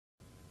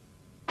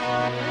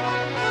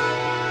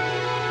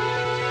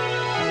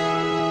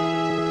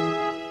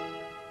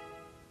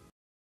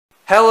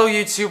Hello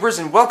YouTubers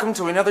and welcome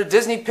to another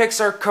Disney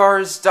Pixar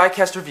Cars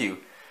diecast review.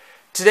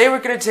 Today we're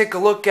going to take a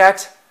look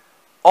at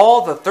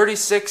all the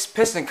 36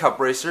 Piston Cup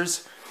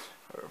racers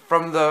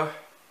from the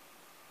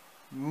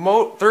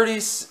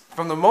Motor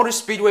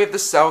Speedway of the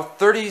South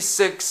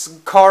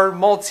 36 car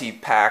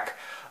multi-pack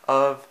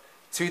of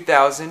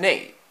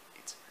 2008.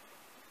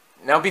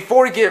 Now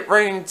before we get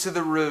right into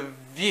the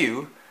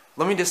review,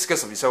 let me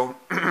discuss something. So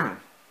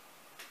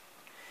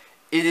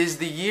it is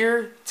the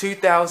year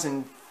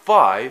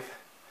 2005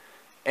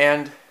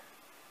 and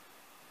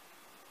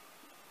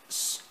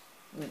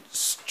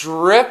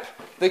Strip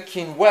the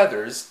King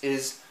Weathers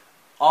is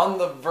on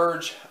the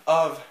verge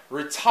of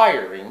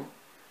retiring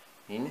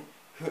and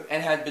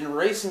had been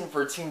racing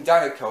for Team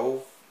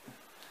Dinoco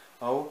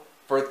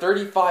for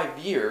 35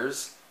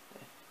 years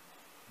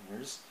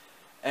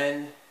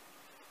and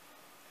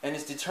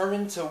is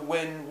determined to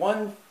win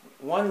one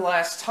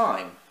last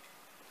time.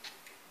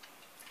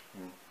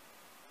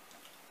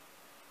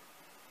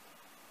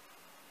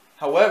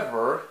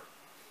 However,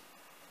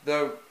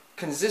 the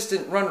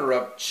consistent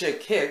runner-up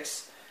chick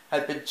Hicks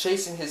had been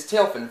chasing his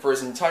tail fin for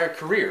his entire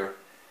career,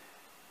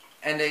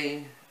 and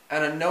a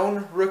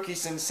known rookie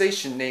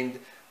sensation named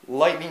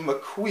Lightning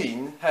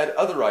McQueen had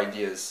other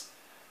ideas.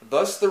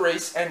 Thus the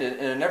race ended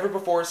in a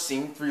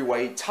never-before-seen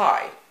three-way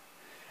tie,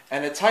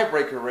 and a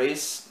tiebreaker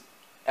race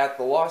at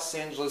the Los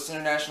Angeles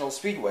International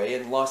Speedway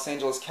in Los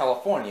Angeles,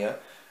 California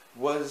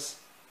was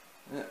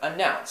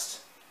announced.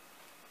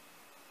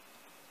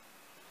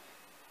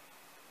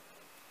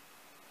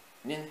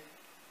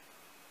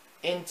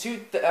 In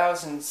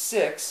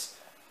 2006,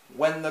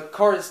 when the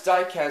Cars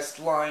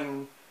diecast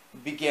line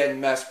began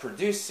mass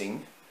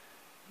producing,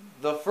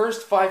 the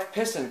first 5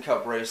 Piston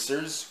Cup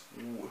racers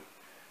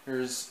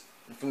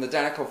from the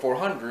Dinoco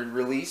 400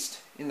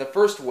 released in the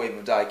first wave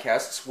of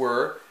diecasts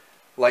were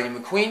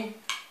Lightning McQueen,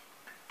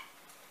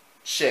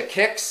 Chick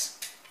Hicks,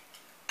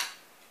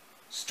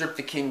 Strip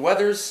the King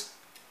Weathers,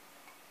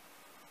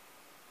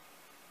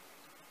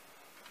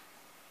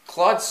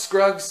 Claude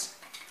Scruggs,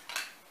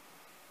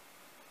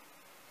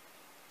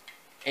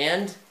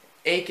 and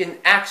Aiken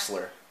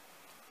Axler.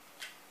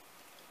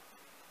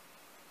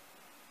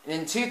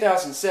 In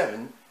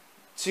 2007,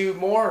 2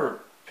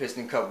 more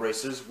Piston Cup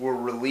racers were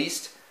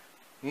released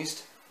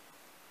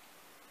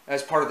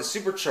as part of the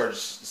Supercharged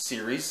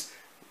series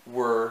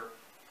were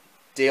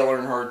Dale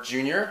Earnhardt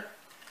Jr.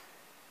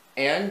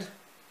 and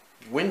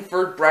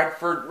Winford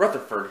Bradford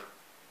Rutherford.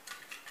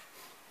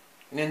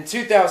 And in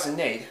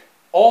 2008,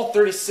 all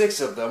 36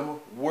 of them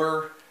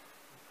were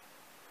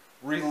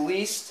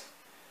released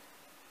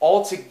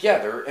all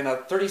together in a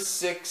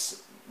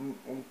 36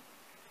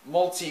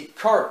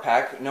 multi-car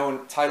pack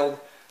titled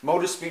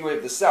Motor Speedway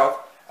of the South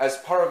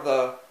as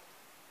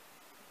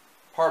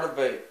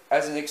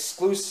as an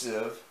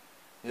exclusive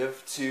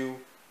to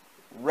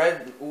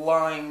Red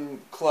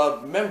Line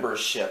Club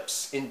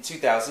memberships in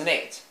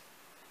 2008.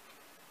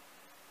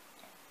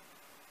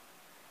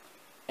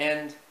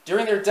 And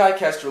during their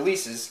diecast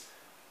releases,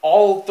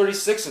 all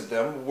 36 of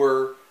them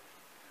were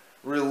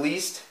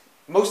released.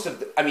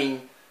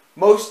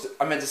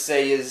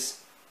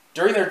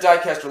 During their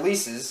diecast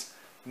releases,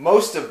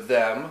 most of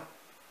them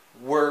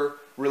were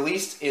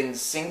released in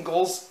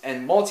singles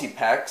and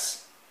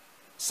multi-packs.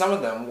 Some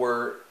of them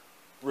were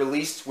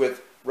released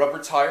with rubber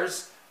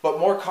tires, but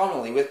more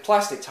commonly with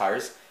plastic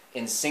tires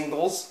in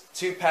singles,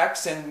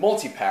 2-packs, and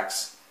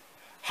multi-packs.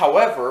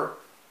 However,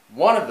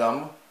 one of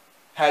them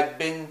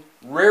had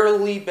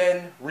rarely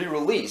been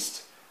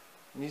re-released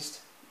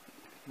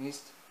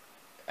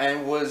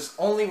and was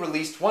only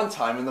released one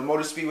time in the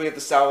Motor Speedway of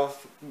the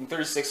South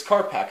 36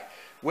 car pack,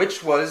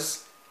 which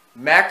was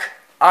Mac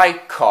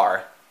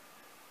I-Car.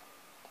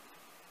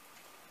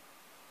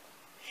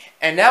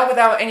 And now,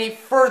 without any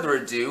further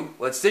ado,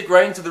 let's dig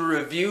right into the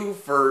review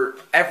for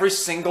every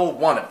single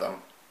one of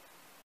them.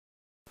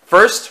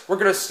 First, we're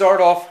going to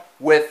start off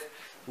with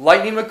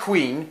Lightning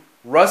McQueen,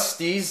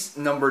 Rusty's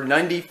number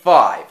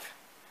 95.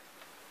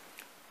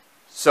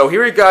 So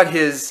here we got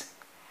his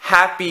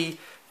happy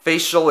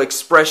facial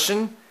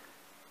expression,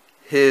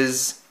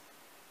 his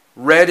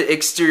red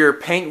exterior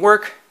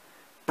paintwork,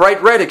 bright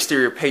red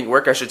exterior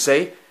paintwork I should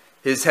say,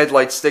 his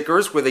headlight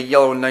stickers with a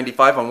yellow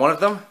 95 on one of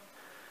them.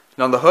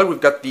 And on the hood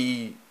we've got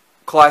the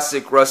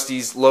classic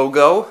Rusty's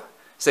logo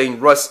saying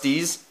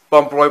Rusty's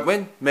bumper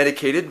ointment,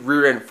 medicated,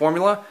 rear end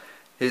formula,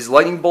 his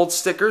lightning bolt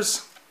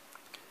stickers.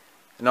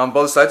 And on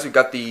both sides we've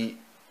got the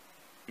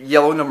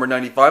yellow number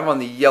 95 on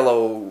the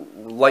yellow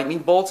lightning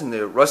bolt and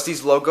the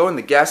Rusty's logo and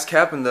the gas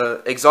cap and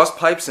the exhaust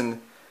pipes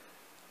and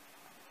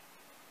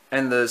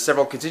the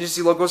several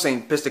contingency logos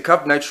saying Piston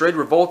Cup, Nitrate,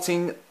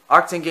 Revolting,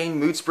 Octane Gain,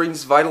 Mood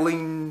Springs,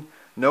 Vitaline,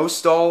 No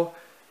Stall,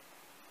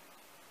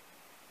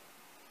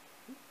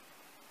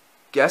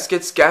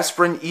 Gaskets, Gas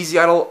Spring, Easy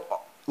Idle,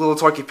 Little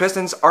Torquey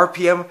Pistons,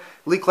 RPM,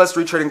 Leakless,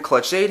 Retread, and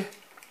Clutch Aid.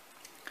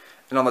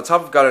 And on the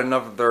top we've got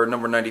another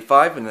number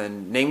 95 and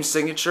then name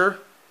signature.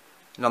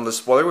 And on the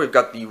spoiler we've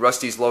got the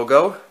Rusty's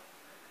logo.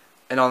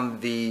 And on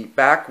the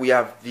back we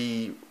have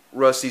the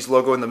Rusty's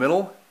logo in the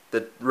middle,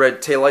 the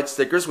red taillight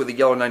stickers with the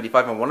yellow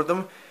 95 on one of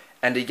them,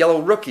 and a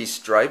yellow rookie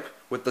stripe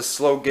with the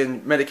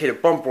slogan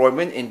Medicated Bump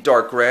Oilment in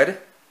dark red,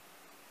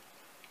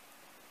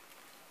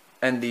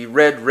 and the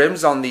red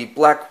rims on the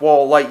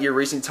Blackwall Lightyear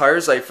racing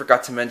tires I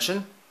forgot to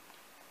mention.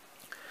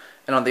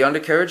 And on the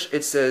undercarriage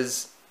it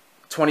says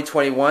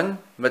 2021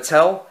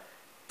 Mattel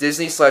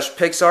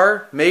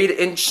Disney/Pixar made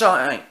in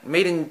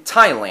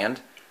Thailand.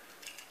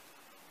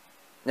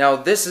 Now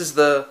this is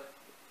the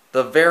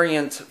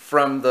variant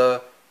from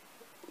the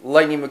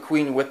Lightning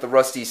McQueen with the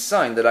rusty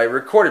sign that I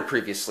recorded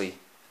previously.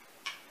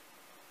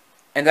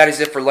 And that is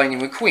it for Lightning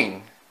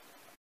McQueen.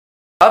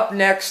 Up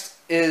next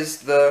is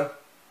the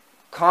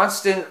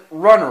constant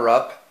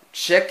runner-up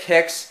Chick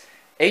Hicks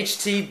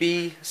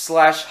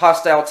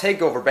HTB/Hostile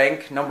Takeover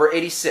Bank number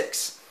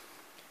 86.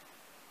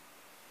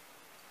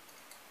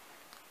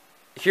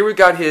 Here we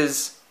got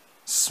his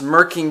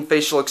smirking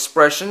facial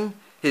expression,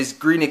 his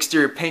green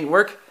exterior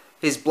paintwork,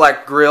 his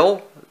black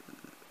grille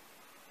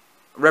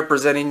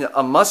representing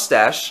a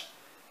mustache,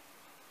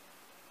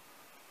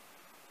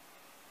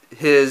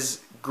 his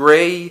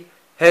gray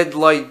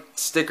headlight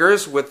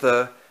stickers with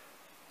a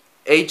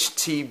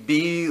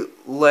HTB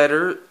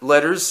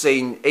letters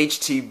saying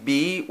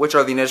HTB, which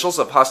are the initials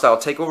of Hostile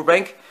Takeover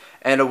Bank,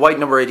 and a white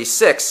number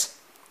 86.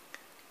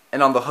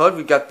 And on the hood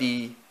we got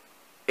the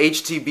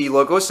HTB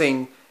logo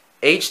saying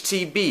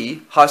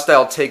HTB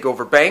Hostile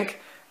Takeover Bank,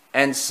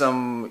 and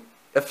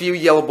a few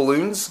yellow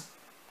balloons.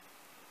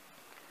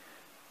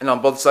 And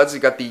on both sides we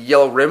got the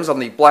yellow rims on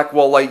the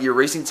Blackwall Lightyear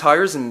racing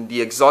tires, and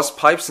the exhaust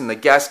pipes and the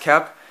gas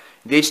cap.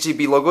 The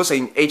HTB logo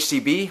saying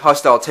HTB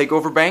Hostile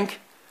Takeover Bank,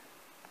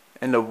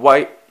 and the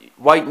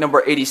white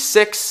number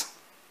 86,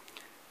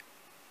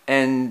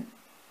 and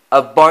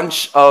a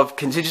bunch of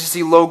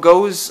contingency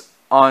logos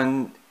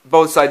on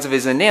both sides of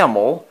his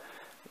enamel,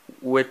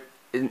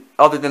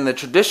 other than the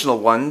traditional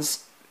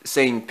ones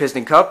saying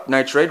Piston Cup,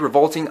 Nitrate,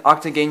 Revolting,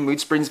 Octane, Mood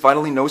Springs,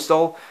 Vitally, No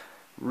Stall,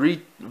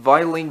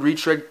 Vitally,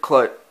 Retread,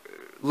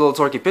 Little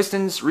Torquey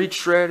Pistons,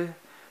 Retread,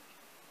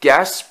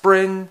 Gas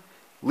Sprin,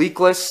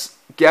 Leakless,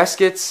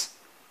 Gaskets,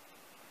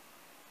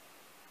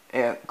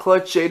 and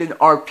Clutch Aid and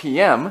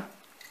RPM.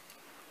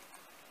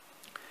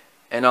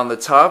 And on the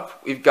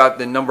top we've got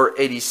the number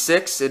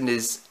 86 in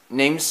his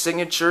name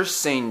signature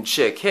saying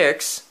Chick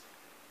Hicks,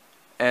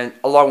 and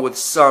along with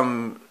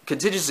some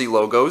contingency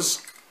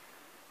logos.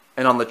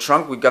 And on the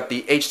trunk we've got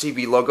the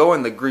HTB logo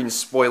and the green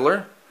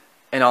spoiler,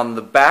 and on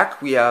the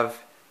back we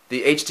have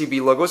the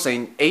HTB logo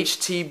saying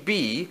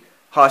HTB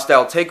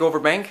Hostile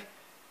Takeover Bank,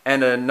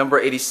 and a number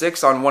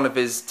 86 on one of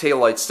his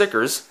taillight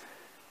stickers.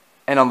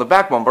 And on the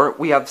back bumper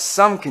we have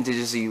some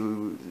contingency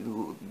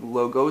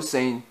logos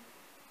saying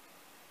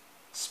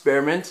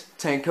Spearmint,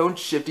 Tank Cone,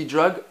 Shifty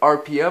Drug,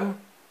 RPM,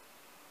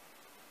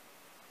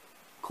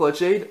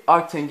 Clutch Aid,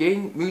 Octane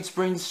Gain, Mood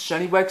Springs,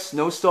 Shiny Wax,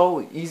 No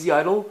Stall, Easy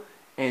Idle,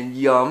 and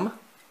Yum.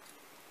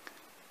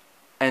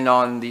 And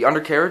on the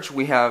undercarriage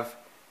we have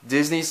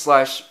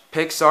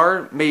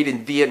Disney/Pixar made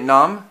in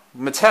Vietnam,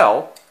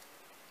 Mattel.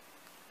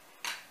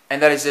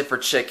 And that is it for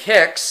Chick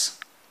Hicks.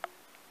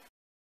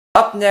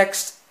 Up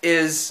next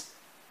is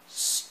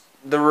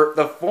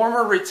the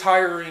former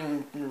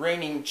retiring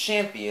reigning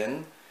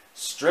champion,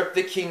 Strip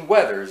the King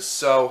Weathers.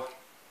 So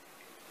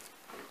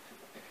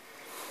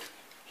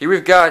here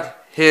we've got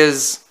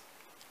his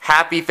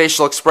happy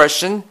facial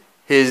expression,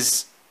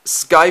 his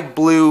sky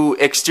blue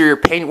exterior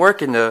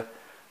paintwork, and the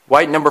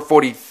white number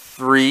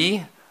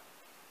 43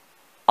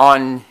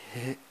 on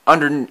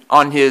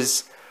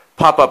his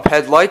pop-up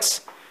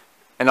headlights.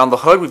 And on the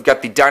hood we've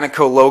got the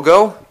Dinoco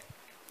logo.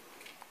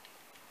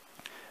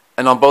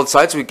 And on both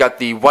sides we've got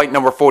the white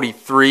number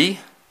 43,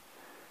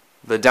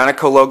 the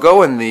Dinoco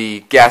logo, and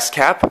the gas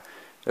cap.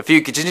 A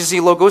few contingency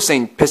logos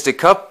saying Piston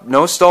Cup,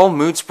 No Stall,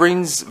 Mood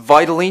Springs,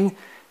 Vitaline,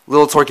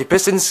 Little Torquey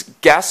Pistons,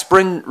 Gas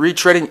Sprint,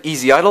 Retread, and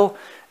Easy Idle,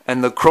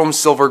 and the chrome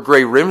silver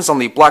gray rims on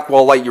the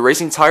Blackwall Lightyear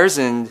racing tires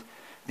and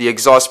the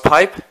exhaust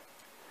pipe.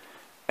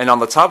 And on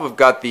the top we've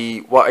got the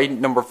white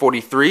number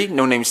 43,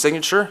 no name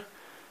signature.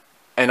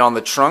 And on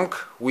the trunk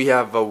we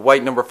have a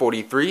white number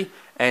 43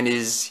 and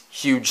his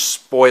huge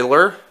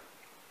spoiler.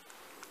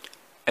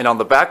 And on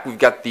the back we've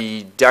got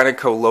the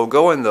Dinoco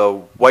logo and the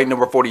white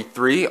number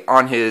 43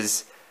 on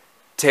his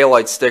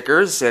taillight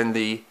stickers and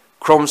the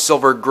chrome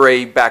silver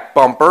gray back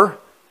bumper.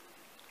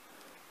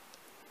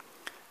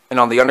 And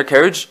on the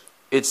undercarriage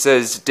it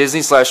says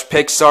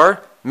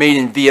Disney/Pixar made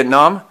in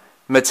Vietnam,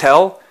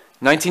 Mattel,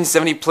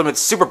 1970 Plymouth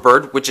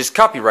Superbird, which is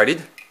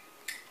copyrighted.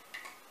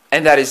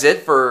 And that is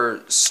it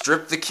for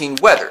Strip the King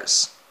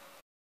Weathers.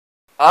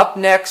 Up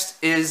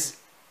next is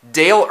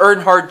Dale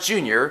Earnhardt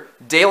Jr.,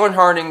 Dale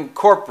Earnhardt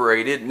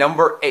Incorporated,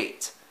 number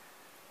 8.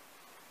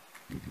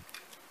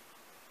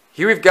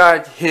 Here we've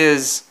got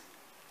his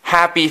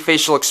happy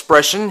facial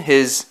expression,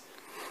 his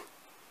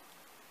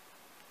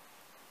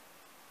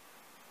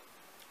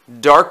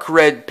dark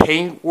red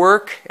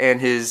paintwork, and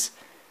his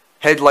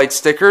headlight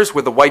stickers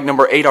with the white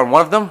number 8 on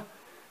one of them.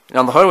 And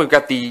on the hood we've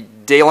got the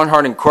Dale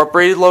Earnhardt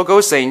Incorporated logo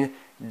saying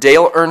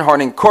Dale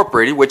Earnhardt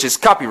Incorporated, which is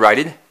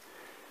copyrighted.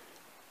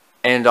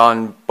 And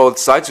on both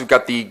sides we've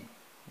got the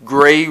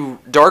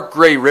dark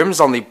gray rims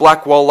on the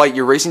black wall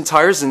Lightyear racing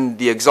tires, and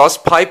the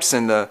exhaust pipes,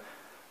 and the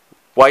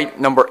white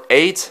number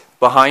 8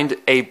 behind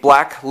a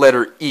black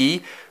letter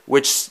E,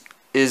 which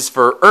is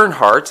for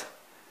Earnhardt,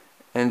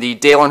 and the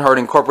Dale Earnhardt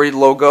Incorporated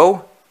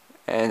logo,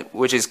 and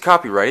which is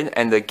copyrighted,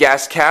 and the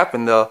gas cap,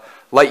 and the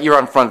Lightyear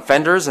on front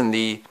fenders, and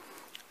the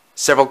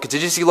several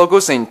contingency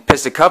logos saying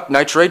Piston Cup,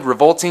 Nitrate,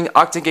 Revolting,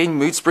 Octane,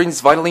 Mood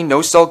Springs, Vitally,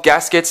 No Stall,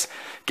 Gaskets,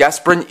 Gas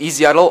Burn,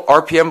 Easy Idle,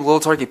 RPM, Little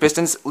Torquey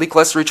Pistons,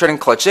 Leakless, Retread, and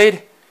Clutch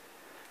Aid.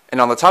 And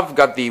on the top we've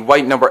got the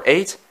white number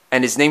 8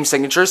 and his name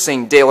signature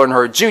saying Dale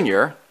Earnhardt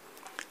Jr.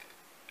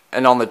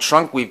 And on the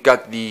trunk we've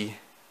got the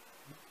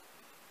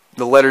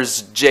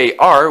letters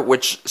JR,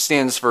 which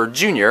stands for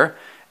Junior,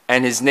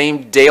 and his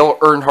name Dale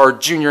Earnhardt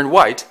Jr. in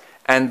white,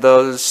 and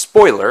the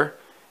spoiler.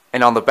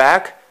 And on the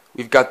back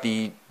we've got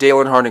the Dale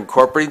Earnhardt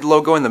Incorporated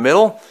logo in the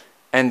middle,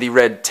 and the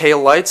red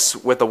tail lights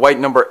with the white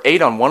number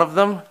 8 on one of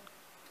them.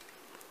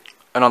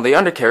 And on the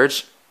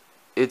undercarriage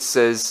it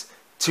says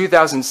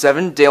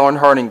 2007 Dale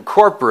Earnhardt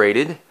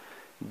Incorporated,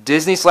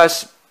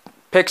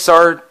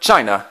 Disney/Pixar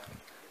China.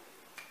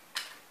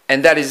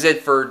 And that is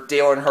it for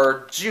Dale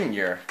Earnhardt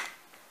Jr.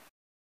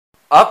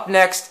 Up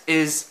next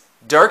is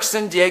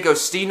Dirkson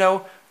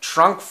D'Agostino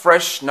Trunk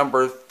Fresh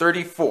number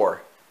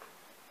 34.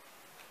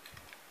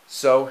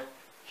 So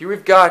here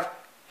we've got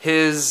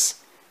his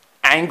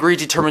angry,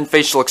 determined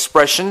facial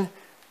expression,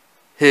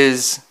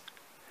 his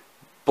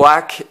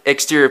black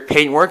exterior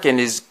paintwork and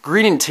his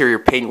green interior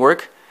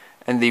paintwork,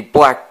 and the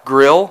black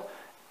grille,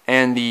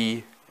 and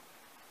the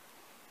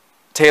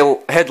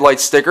tail headlight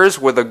stickers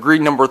with a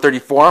green number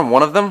 34 on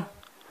one of them.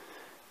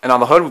 And on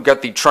the hood we've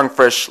got the Trunk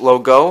Fresh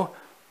logo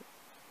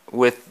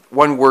with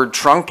one word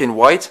trunk in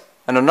white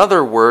and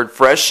another word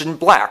fresh in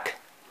black.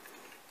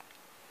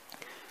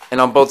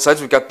 And on both sides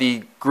we've got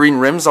the green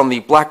rims on the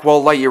black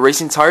wall Lightyear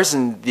racing tires,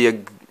 and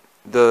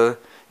the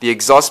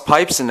exhaust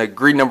pipes, and the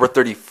green number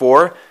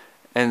 34,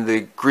 and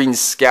the green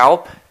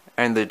scalp,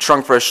 and the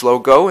Trunk Fresh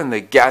logo, and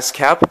the gas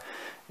cap,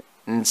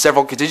 and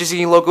several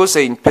contingency logos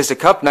saying Piston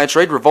Cup,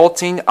 Nitrate,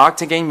 Revolting,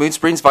 Octane, Mood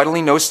Springs,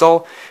 Vitally, No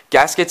Stall,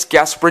 Gaskets,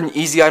 Gas Sprint,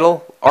 Easy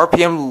Idle,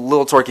 RPM,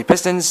 Little Torquey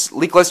Pistons,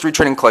 Leakless,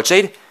 Retread, and Clutch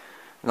Aid.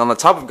 And on the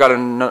top we've got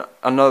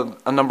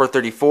a number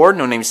 34,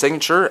 no name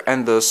signature,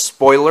 and the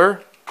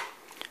spoiler.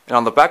 And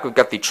on the back we've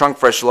got the Trunk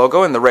Fresh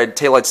logo and the red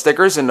taillight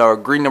stickers, and a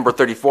green number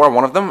 34 on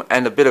one of them,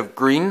 and a bit of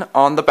green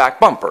on the back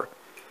bumper.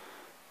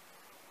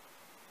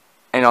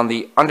 And on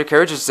the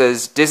undercarriage it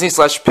says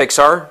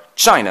Disney/Pixar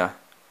China.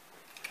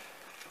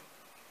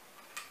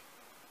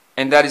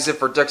 And that is it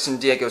for Dirkson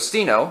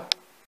D'Agostino.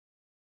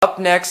 Up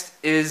next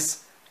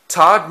is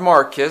Todd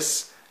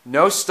Marcus,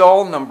 No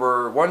Stall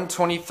number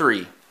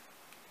 123.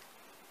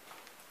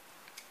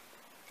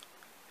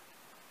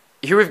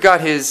 Here we've got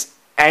his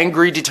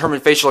angry,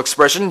 determined facial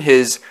expression,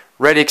 his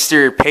red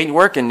exterior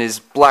paintwork, and his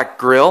black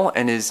grille,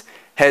 and his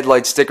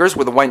headlight stickers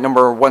with a white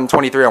number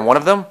 123 on one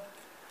of them.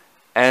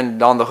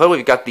 And on the hood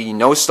we've got the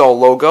No Stall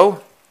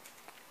logo.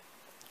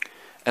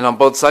 And on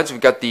both sides we've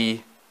got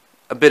a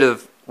bit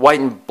of white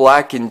and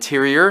black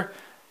interior,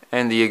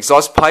 and the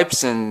exhaust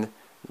pipes, and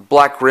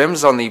black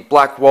rims on the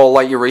black wall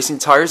Lightyear racing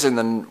tires, and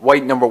the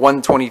white number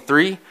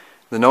 123,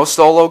 the No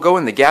Stall logo,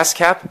 and the gas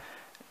cap,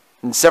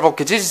 and several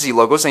contingency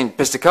logos saying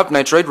Piston Cup,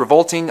 Nitrate,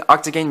 Revolting,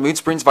 Octane, Mood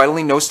Springs,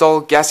 Vitally, No Stall,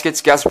 Gaskets,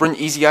 Gas Burn,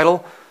 Easy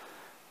Idle,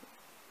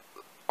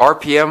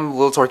 RPM,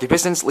 Little Torquey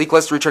Pistons,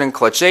 Leakless, Retread, and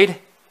Clutch Aid.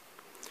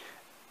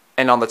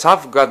 And on the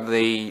top we've got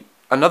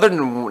another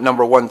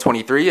number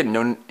 123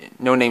 and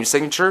no name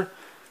signature.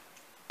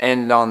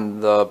 And on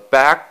the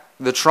back,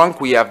 the trunk,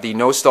 we have the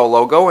No Stall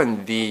logo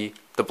and the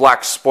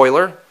black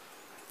spoiler.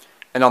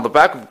 And on the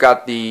back we've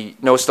got the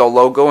No Stall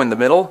logo in the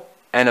middle,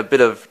 and a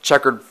bit of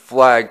checkered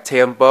flag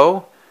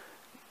tambo,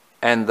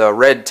 and the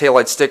red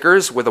taillight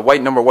stickers with a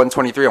white number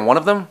 123 on one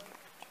of them.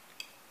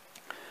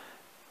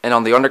 And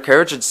on the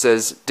undercarriage it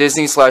says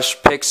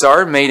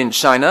Disney/Pixar, made in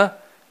China,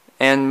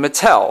 and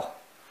Mattel.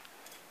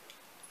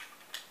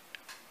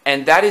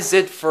 And that is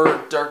it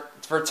for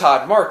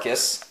Todd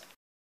Marcus.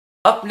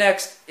 Up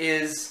next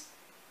is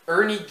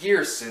Ernie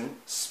Gearson,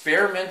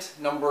 Spearmint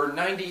number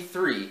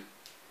 93.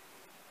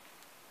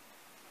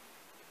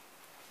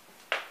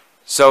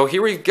 So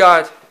here we've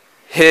got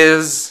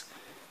his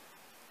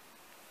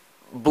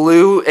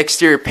blue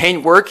exterior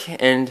paintwork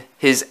and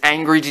his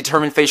angry,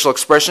 determined facial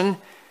expression,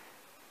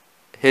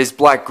 his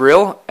black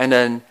grille, and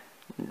then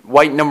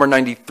white number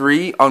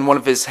 93 on one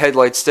of his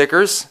headlight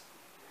stickers.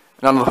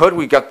 And on the hood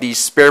we've got the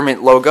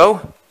Spearmint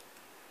logo.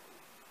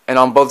 And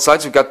on both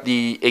sides we've got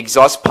the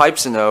exhaust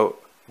pipes and a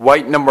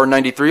white number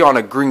 93 on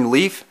a green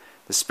leaf,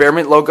 the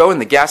Spearmint logo and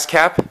the gas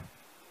cap,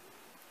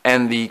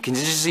 and the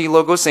contingency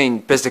logo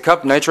saying Piston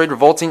Cup, Nitrate,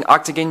 Revolting,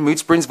 Octane, Mood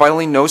Springs,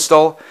 Vitally, No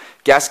Stall,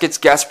 Gaskets,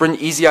 Gas Burn,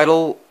 Easy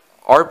Idle,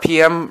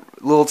 RPM,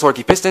 Little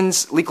Torquey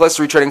Pistons, Leakless,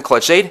 Retread, and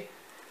Clutch Aid.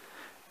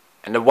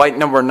 And a white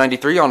number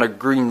 93 on a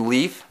green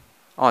leaf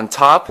on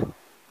top,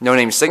 no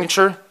name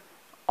signature.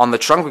 On the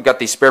trunk we've got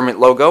the Spearmint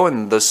logo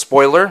and the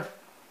spoiler.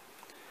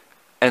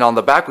 And on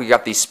the back we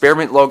got the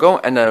Spearmint logo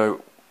and a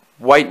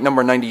white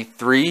number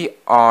 93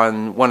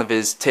 on one of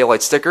his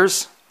taillight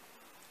stickers.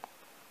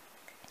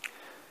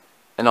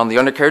 And on the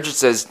undercarriage it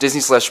says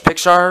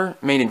Disney/Pixar,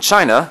 made in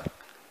China.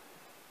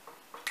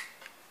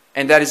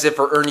 And that is it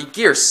for Ernie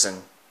Gearson.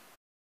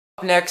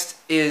 Up next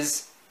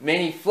is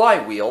Manny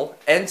Flywheel,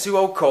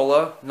 N2O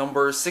Cola,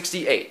 number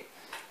 68.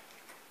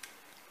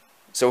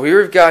 So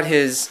here we've got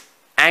his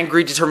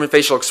angry, determined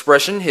facial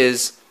expression,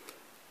 his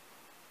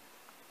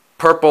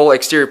purple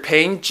exterior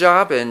paint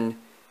job, and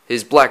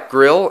his black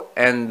grille,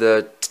 and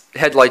the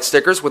headlight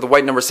stickers with the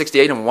white number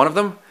 68 on one of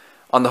them.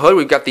 On the hood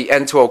we've got the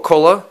N2O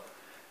Cola,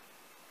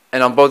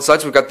 and on both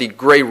sides we've got the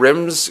gray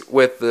rims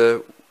with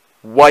the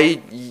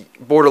white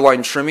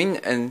borderline trimming,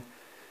 and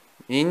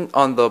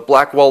on the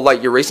black wall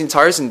Lightyear racing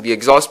tires and the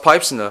exhaust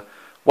pipes and the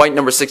white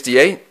number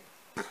 68.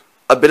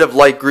 A bit of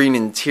light green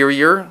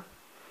interior,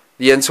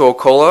 the N2O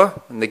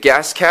Cola and the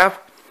gas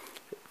cap.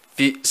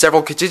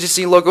 Several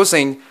contingency logos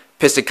saying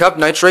Piston Cup,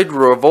 Nitrate,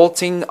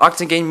 Revolting,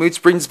 Octane, Mood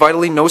Springs,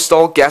 Vitally, No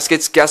Stall,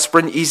 Gaskets, Gas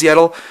Sprint, Easy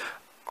Idle,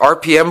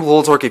 RPM,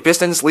 Little Torquey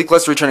Pistons,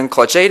 Leakless, Return and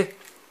Clutch Aid.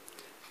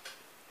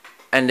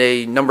 And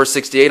a number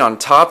 68 on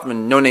top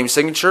and no name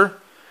signature.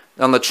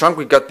 And on the trunk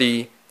we've got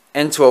the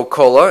N2O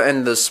Cola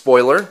and the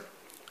spoiler.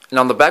 And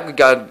on the back we've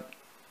got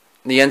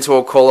the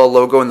N2O Cola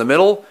logo in the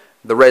middle,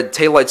 the red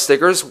taillight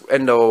stickers,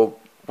 and the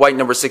white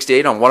number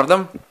 68 on one of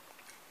them.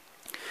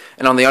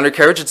 And on the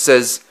undercarriage it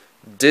says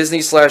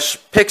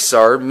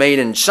Disney/Pixar, made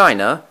in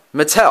China,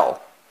 Mattel.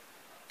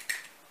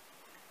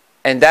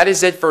 And that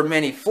is it for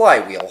Manny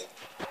Flywheel.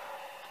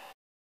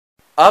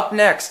 Up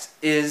next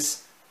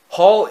is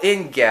Hall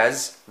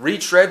Inngas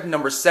Retread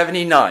number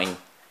 79.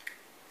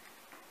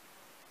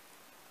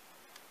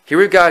 Here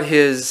we've got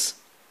his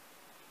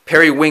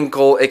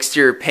periwinkle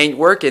exterior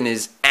paintwork and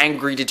his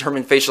angry,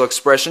 determined facial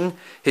expression,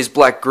 his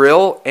black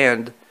grille,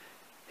 and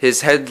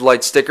his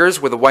headlight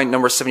stickers with a white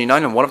number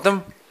 79 on one of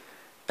them.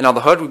 And on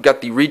the hood we've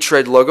got the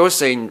Retread logo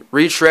saying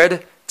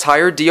Retread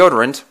Tire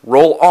Deodorant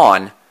Roll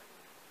On,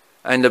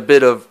 and a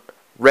bit of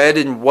red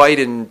and white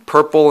and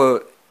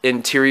purple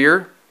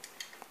interior.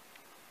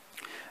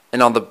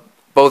 And on the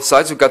both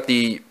sides we've got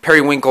the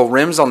periwinkle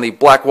rims on the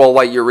Blackwall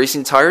Lightyear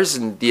racing tires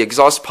and the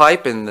exhaust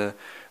pipe and the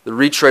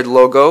Retread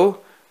logo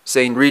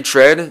saying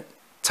Retread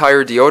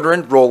Tire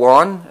Deodorant Roll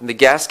On, and the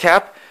gas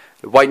cap,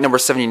 the white number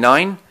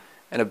 79,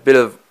 and a bit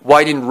of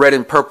white and red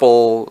and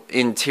purple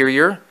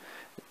interior.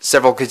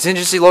 Several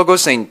contingency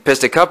logos saying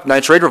Piston Cup,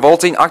 Nitrate,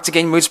 Revolting,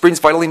 Octane, Mood Springs,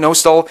 Vitally, No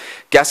Stall,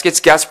 Gaskets,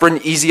 Gas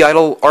Sprint, Easy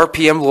Idle,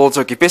 RPM, Little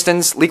Turkey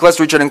Pistons, Leakless,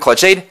 Return and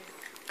Clutch Aid.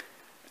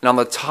 And on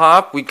the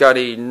top we got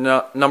a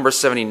number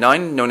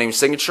 79, no name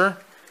signature.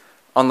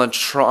 On the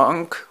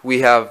trunk we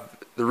have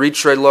the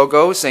Retread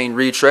logo saying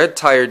Retread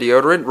Tire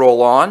Deodorant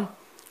Roll On,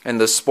 and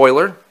the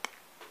spoiler.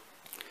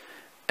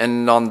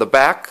 And on the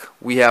back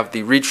we have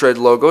the Retread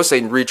logo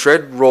saying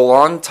Retread Roll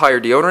On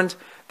Tire Deodorant,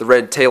 the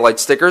red taillight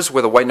stickers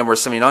with a white number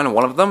 79 on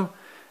one of them,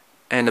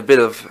 and a bit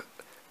of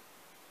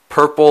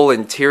purple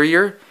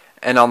interior.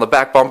 And on the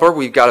back bumper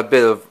we've got a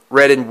bit of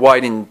red and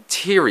white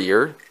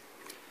interior.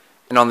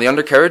 And on the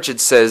undercarriage it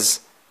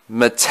says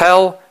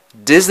Mattel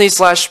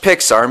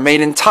Disney/Pixar,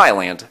 made in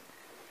Thailand.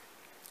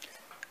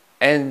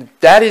 And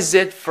that is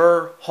it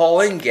for Hall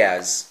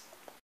Inngas.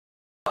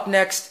 Up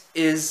next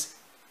is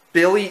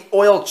Billy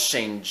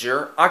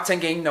Oilchanger,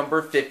 Octane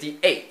number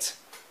 58.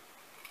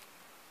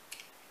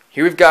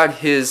 Here we've got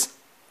his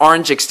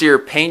orange exterior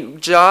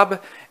paint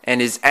job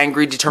and his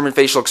angry, determined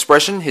facial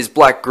expression, his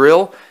black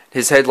grille,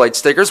 his headlight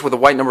stickers with a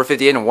white number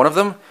 58 on one of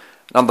them.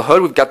 And on the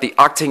hood we've got the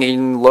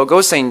Octane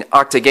logo saying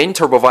Octane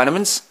Turbo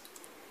Vitamins.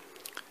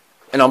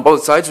 And on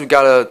both sides we've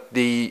got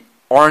the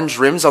orange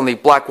rims on the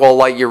Blackwall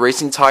Lightyear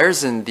racing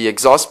tires and the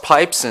exhaust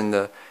pipes and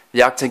the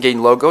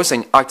Octane logo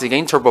saying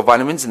Octane Turbo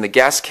Vitamins, and the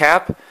gas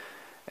cap,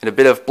 and a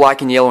bit of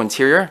black and yellow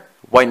interior,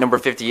 white number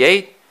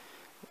 58.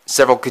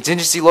 Several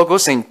contingency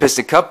logos saying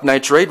Piston Cup,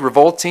 Nitrate,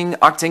 Revolting,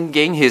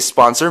 Octane, his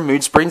sponsor,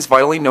 Mood Springs,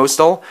 Vitally, No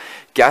Stall,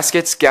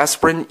 Gaskets, Gas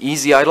Sprint,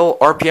 Easy Idle,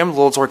 RPM,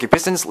 Little Torquey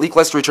Pistons,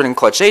 Leakless, Return and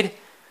Clutch Aid.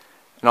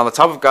 And on the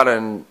top we've got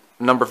a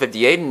number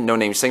 58 and no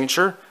name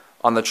signature.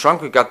 On the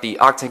trunk we've got the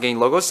Octane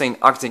logo saying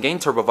Octane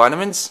Turbo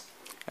Vitamins,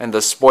 and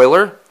the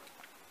spoiler.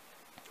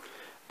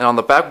 And on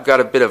the back we've got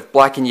a bit of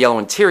black and yellow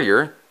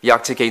interior, the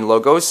Octane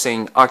logo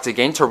saying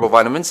Octane Turbo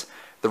Vitamins,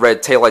 the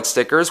red taillight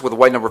stickers with a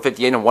white number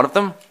 58 on one of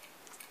them.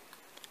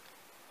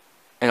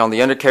 And on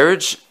the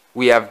undercarriage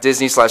we have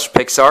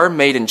Disney/Pixar,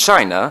 made in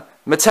China,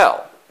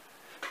 Mattel.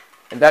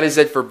 And that is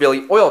it for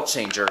Billy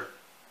Oilchanger.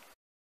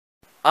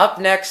 Up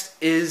next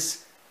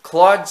is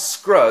Claude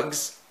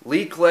Scruggs,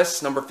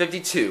 Leakless number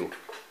 52.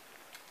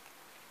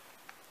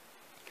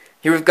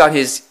 Here we've got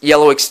his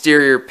yellow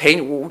exterior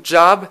paint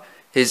job,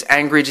 his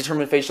angry,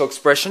 determined facial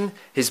expression,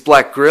 his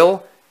black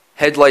grille,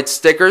 headlight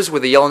stickers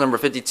with a yellow number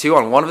 52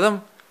 on one of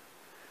them.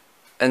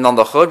 And on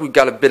the hood we've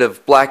got a bit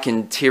of black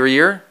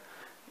interior,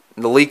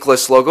 the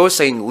Leakless logo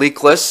saying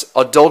Leakless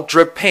Adult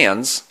Drip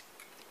Pans.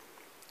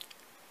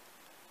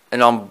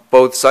 And on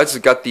both sides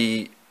we've got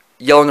the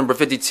yellow number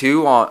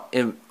 52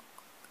 on.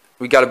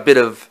 We got a bit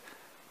of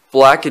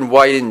black and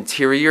white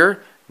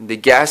interior, the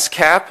gas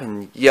cap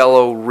and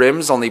yellow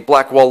rims on the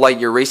Blackwall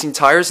Lightyear racing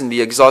tires and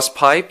the exhaust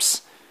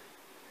pipes.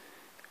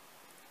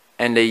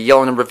 and a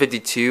yellow number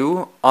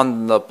 52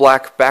 on the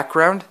black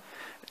background,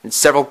 and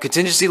several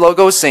contingency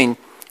logos saying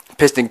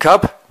Piston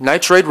Cup,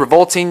 Nitrate,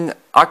 Revolting,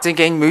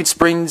 Octane, Mood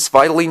Springs,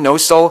 Vitally, No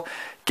Stall,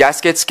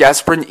 Gaskets, Gas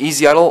Sprint,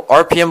 Easy Idle,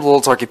 RPM,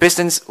 Little Torquey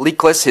Pistons,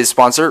 Leakless, his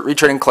sponsor,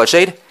 Retreading Clutch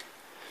Aid.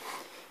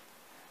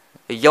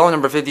 A yellow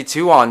number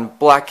 52 on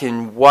black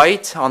and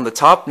white on the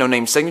top, no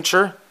name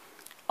signature.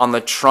 On the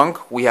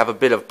trunk, we have a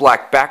bit of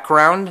black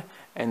background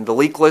and the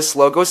Leakless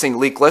logo saying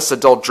Leakless,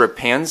 Adult Drip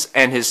Pans,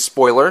 and his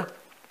spoiler.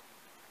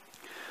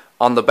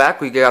 On the back,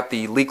 we got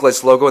the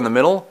Leakless logo in the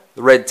middle,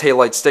 the red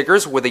taillight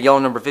stickers with a yellow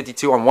number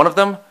 52 on one of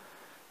them.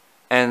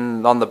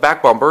 And on the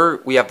back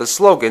bumper, we have the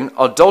slogan,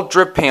 Adult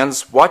Drip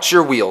Pans, Watch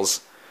Your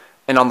Wheels.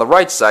 And on the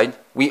right side,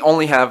 he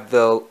only has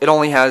the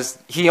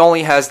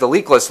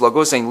Leakless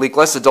logo saying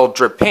Leakless Adult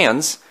Drip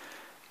Pans.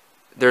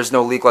 There's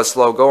no Leakless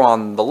logo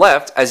on the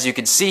left, as you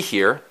can see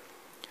here.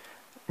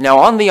 Now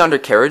on the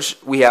undercarriage,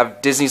 we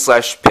have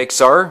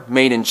Disney/Pixar,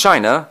 Made in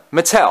China,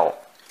 Mattel.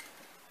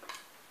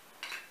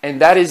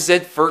 And that is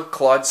it for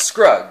Claude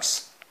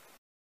Scruggs.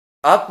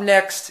 Up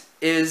next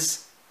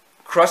is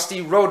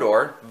Crusty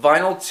Rotor,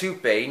 Vinyl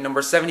Toupe,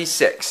 number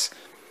 76.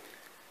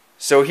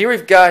 So here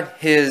we've got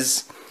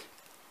his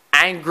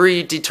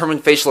angry,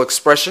 determined facial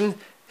expression,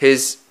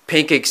 his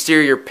pink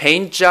exterior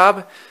paint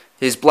job,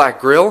 his black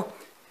grille,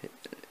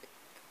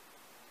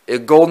 a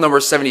gold number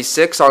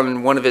 76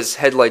 on one of his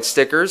headlight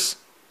stickers.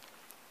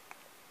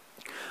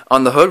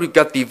 On the hood, we've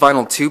got the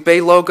Vinyl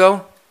Toupe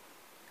logo,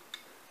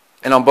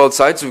 and on both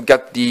sides, we've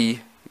got the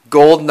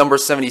gold number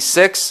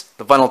 76,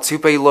 the Vinyl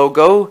Toupe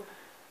logo,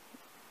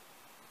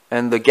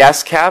 and the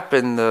gas cap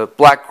and the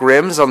black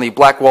rims on the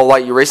black wall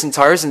light racing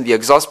tires and the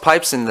exhaust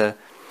pipes and the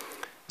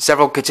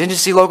several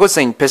contingency logos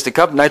saying Piston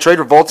Cup, Nitrate,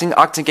 Revolting,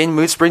 Octane,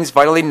 Mood Springs,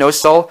 Vitally, No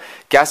Stall,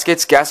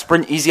 Gaskets, Gas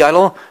Sprint, Easy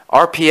Idle,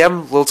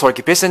 RPM, Little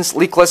Torquey Pistons,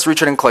 Leakless,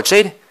 Retreading Clutch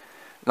Aid.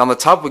 And on the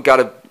top, we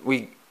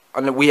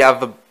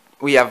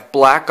have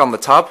black on the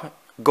top,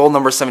 gold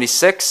number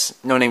 76,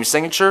 no name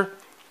signature.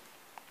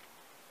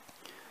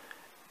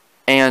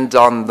 And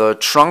on the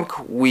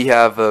trunk, we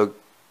have a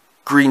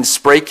green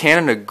spray can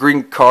and a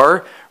green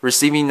car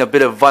receiving a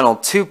bit of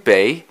Vinyl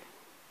Toupe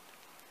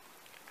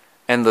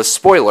and the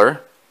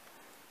spoiler.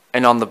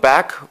 And on the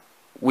back,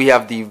 we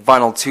have the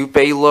Vinyl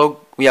Toupe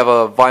logo. We have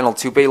a Vinyl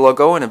Toupe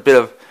logo and a bit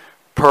of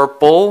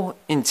purple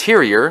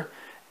interior,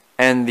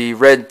 and the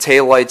red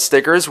taillight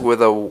stickers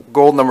with a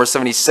gold number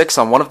 76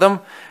 on one of them.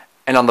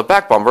 And on the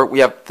back bumper, we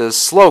have the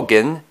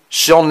slogan,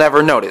 "She'll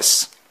Never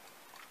Notice."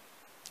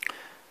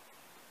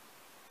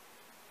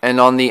 And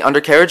on the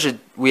undercarriage,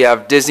 we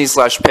have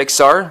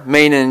Disney/Pixar,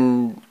 Made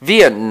in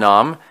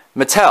Vietnam,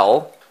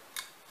 Mattel.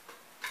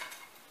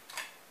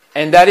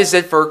 And that is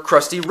it for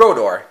Crusty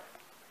Rotor.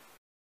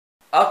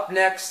 Up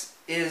next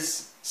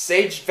is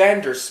Sage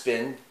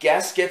Vanderspin,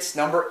 Gaskets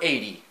number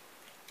 80.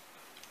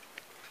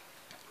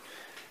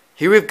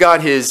 Here we've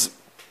got his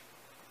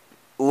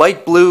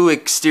light blue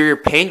exterior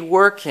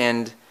paintwork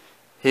and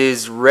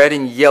his red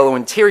and yellow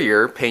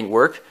interior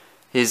paintwork,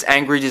 his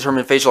angry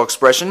determined facial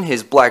expression,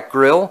 his black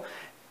grille,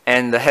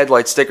 and the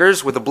headlight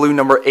stickers with a blue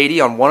number 80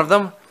 on one of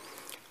them.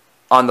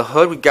 On the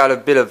hood, we've got a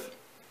bit of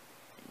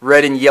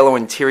red and yellow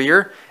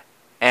interior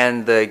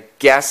and the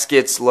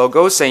Gaskets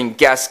logo saying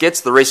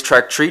Gaskets, the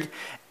racetrack treat,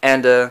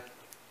 and a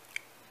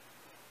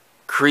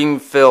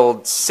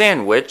cream-filled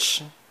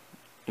sandwich.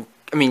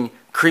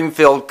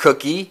 Cream-filled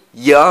cookie.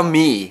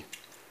 Yummy!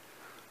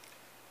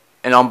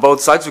 And on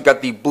both sides, we've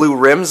got the blue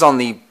rims on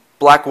the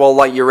black wall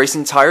light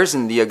racing tires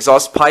and the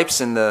exhaust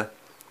pipes and the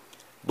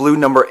blue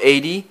number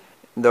 80,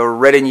 the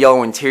red and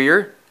yellow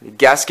interior, the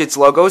Gaskets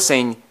logo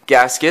saying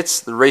Gaskets,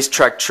 the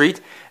racetrack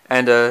treat,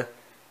 and a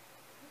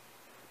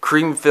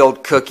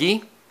cream-filled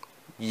cookie.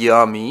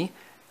 Yummy.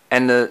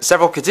 And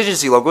several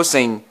contingency logos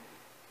saying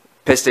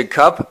Piston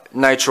Cup,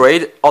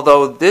 Nitrate,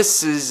 although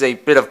this is a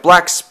bit of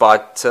black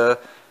spot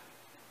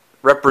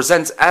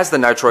represents as the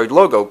Nitrate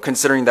logo,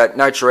 considering that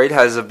Nitrate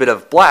has a bit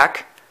of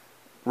black.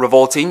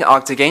 Revolting,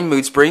 Octane,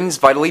 Mood Springs,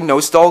 Vitally,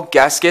 No Stall,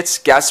 Gaskets,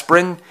 Gas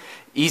Sprint,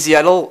 Easy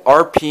Idle,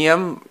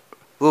 RPM,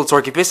 Little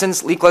Torquey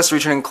Pistons, Leakless,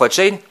 Retreading Clutch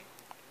Aid.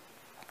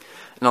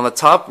 And on the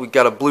top, we've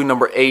got a blue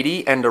number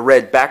 80 and a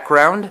red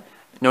background,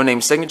 no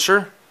name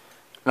signature.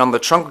 And on the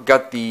trunk, we've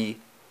got the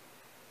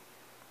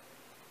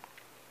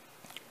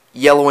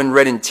yellow and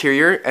red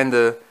interior and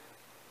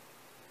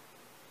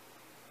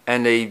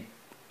a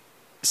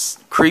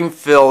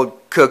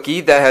cream-filled cookie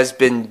that has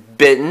been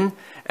bitten,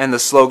 and the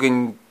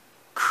slogan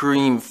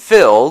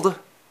cream-filled,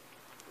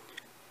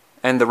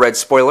 and the red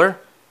spoiler.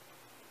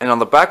 And on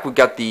the back, we've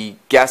got the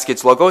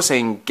Gaskets logo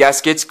saying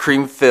Gaskets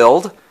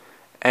cream-filled,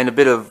 and a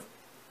bit of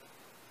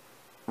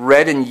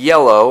red and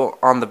yellow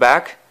on the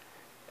back,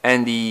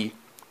 and the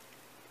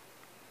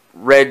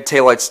red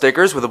taillight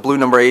stickers with a blue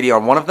number 80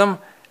 on one of them,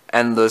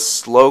 and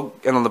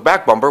on the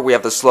back bumper we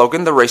have the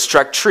slogan, the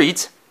racetrack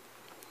treat,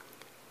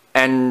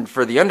 and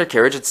for the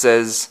undercarriage it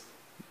says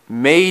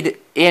Made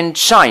in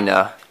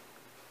China.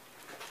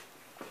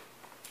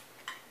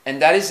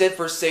 And that is it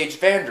for Sage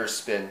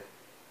Vanderspin.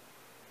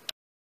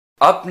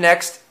 Up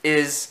next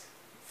is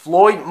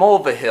Floyd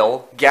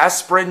Mulvihill, gas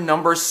spring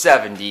number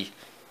 70.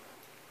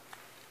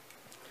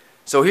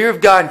 So here we've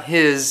got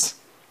his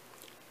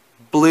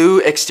blue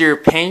exterior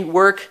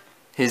paintwork,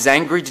 his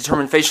angry,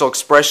 determined facial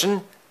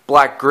expression,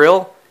 black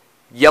grille,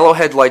 yellow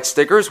headlight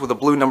stickers with a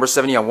blue number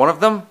 70 on one of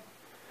them.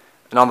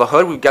 And on the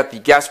hood, we've got the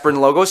gas spring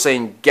logo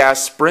saying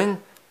gas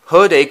spring,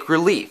 hood ache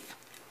relief.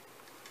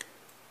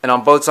 And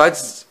on both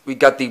sides, we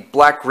got the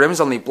black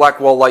rims on the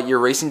Blackwall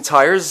Lightyear racing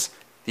tires,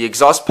 the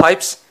exhaust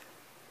pipes,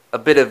 a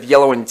bit of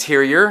yellow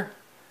interior,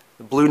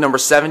 the blue number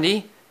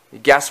 70, the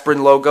gas spring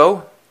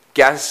logo,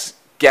 gas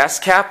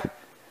cap,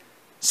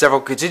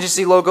 several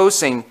contingency logos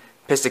saying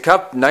piston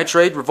cup,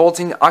 nitrate,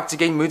 revolting,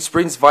 octagate, mood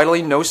springs,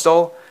 vitally, no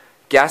stall,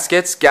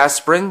 gaskets, gas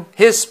spring,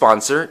 his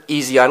sponsor,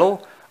 Easy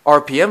Idle,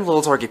 RPM,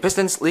 little torquey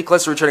pistons,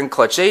 leakless returning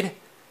clutch aid.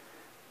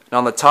 And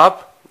on the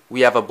top,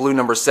 we have a blue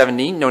number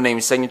 70, no name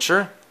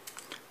signature.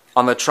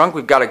 On the trunk,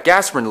 we've got a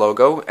gas spring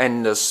logo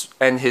and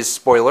his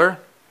spoiler.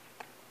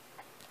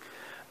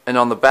 And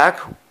on the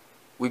back,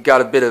 we've got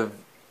a bit of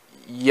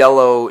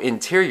yellow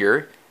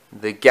interior,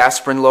 the gas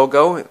spring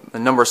logo, the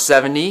number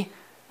 70.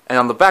 And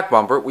on the back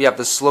bumper, we have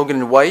the slogan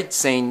in white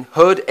saying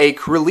hood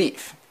ache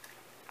relief.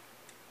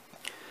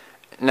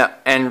 Now,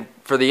 and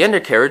for the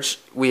undercarriage,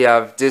 we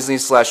have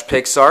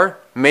Disney/Pixar,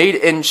 made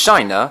in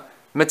China,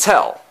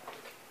 Mattel.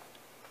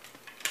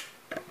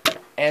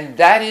 And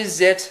that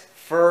is it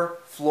for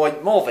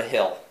Floyd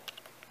Mulvihill.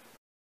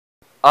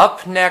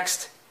 Up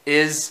next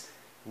is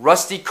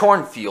Rusty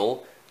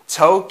Cornfuel,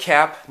 toe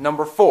cap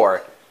number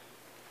 4.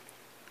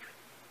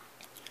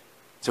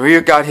 So here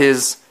you've got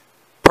his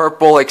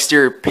purple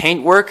exterior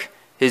paintwork,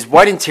 his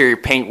white interior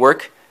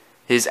paintwork,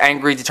 his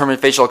angry, determined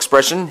facial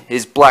expression,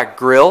 his black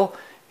grille,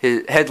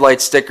 his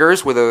headlight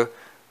stickers with a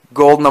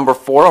gold number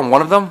 4 on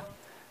one of them.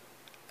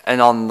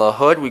 And on the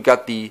hood, we've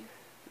got the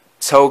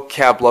toe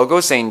cap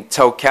logo saying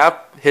toe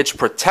cap, hitch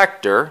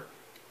protector.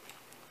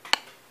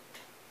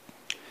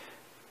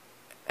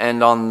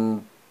 And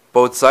on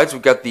both sides,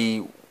 we've got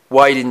the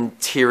white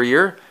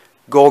interior,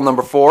 gold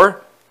number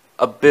 4,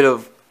 a bit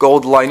of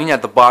gold lining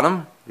at the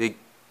bottom, the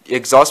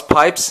exhaust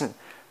pipes,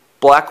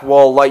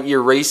 Blackwall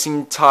Lightyear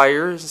racing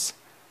tires,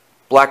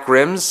 black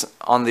rims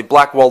on the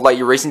Blackwall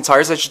Lightyear racing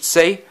tires, I should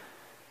say.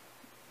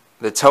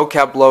 The toe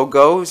cap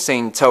logo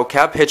saying toe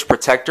cap, hitch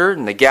protector,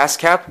 and the gas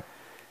cap.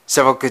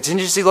 Several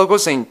contingency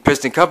logos saying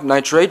piston cup,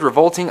 nitrate,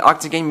 revolting,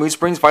 octagate, mood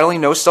springs, vitally,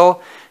 no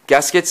stall,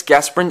 gaskets,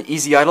 gas spring,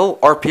 easy idle,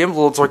 RPM,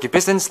 little torquey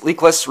pistons,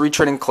 leakless,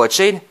 retreading clutch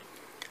aid.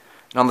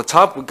 And on the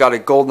top, we've got a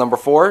gold number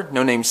 4,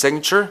 no name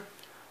signature.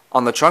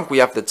 On the trunk, we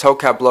have the toe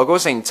cap logo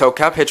saying toe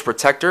cap, hitch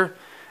protector,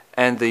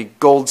 and the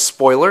gold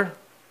spoiler.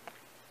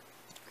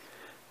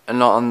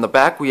 And on the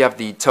back, we have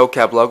the toe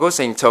cap logo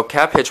saying toe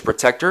cap, hitch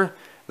protector,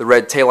 the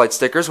red taillight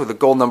stickers with the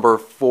gold number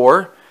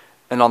 4.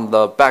 And on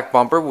the back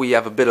bumper, we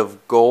have a bit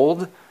of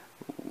gold,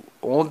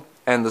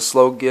 and the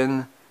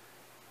slogan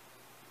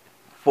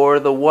for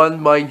the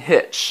one might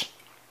hitch.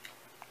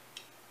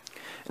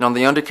 And on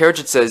the undercarriage,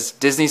 it says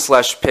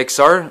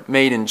Disney/Pixar,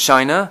 made in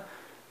China,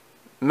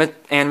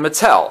 and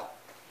Mattel.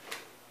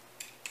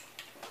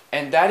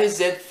 And that is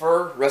it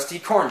for Rusty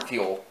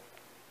Cornfuel.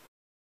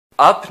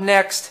 Up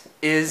next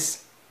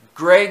is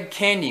Greg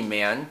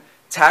Candyman,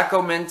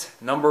 Taco Mint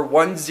number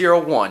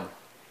 101.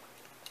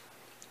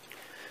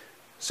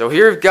 So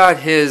here we've got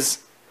his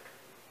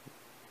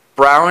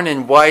brown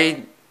and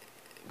white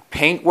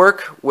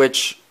paintwork,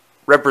 which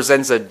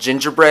represents a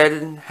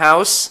gingerbread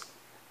house.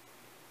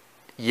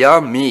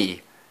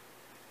 Yummy.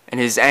 And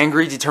his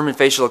angry, determined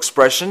facial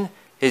expression,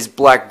 his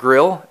black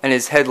grille, and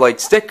his headlight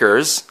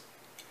stickers.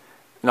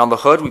 And on the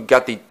hood, we've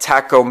got the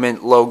Taco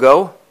Mint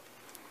logo.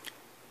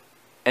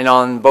 And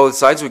on both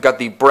sides, we've got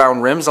the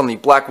brown rims on the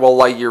Blackwall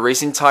Lightyear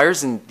racing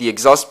tires and the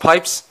exhaust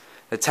pipes,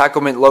 the Taco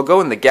Mint logo,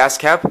 and the gas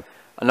cap.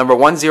 A number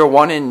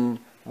 101 in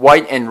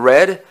white and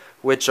red,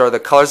 which are the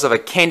colors of a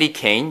candy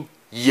cane.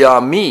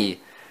 Yummy.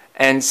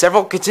 And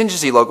several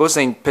contingency logos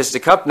saying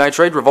piston cup,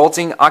 nitrate,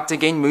 revolting,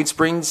 octagate, mood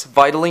springs,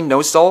 vitally,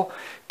 no stall,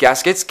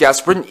 gaskets, gas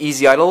spring,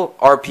 easy idle,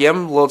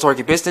 RPM, little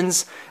torquey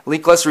pistons,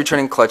 leakless,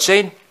 returning clutch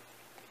aid.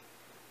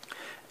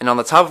 And on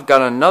the top, we've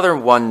got another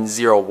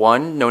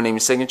 101, no name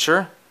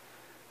signature.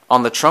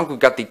 On the trunk, we've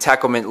got the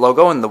Taco Mint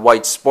logo and the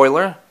white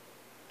spoiler.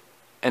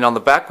 And on the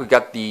back, we've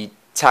got the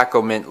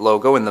Taco Mint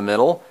logo in the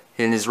middle,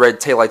 and his red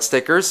taillight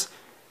stickers.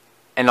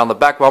 And on the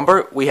back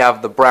bumper, we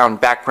have the brown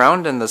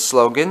background and the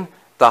slogan,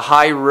 the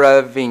high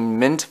revving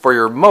mint for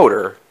your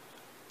motor.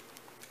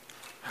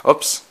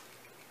 Oops.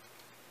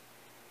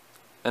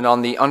 And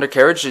on the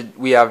undercarriage,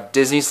 we have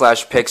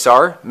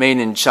Disney/Pixar, made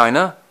in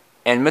China,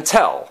 and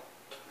Mattel.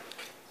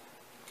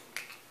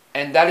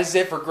 And that is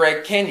it for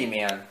Greg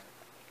Candyman.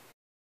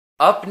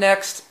 Up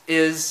next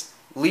is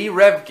Lee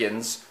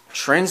Revkins,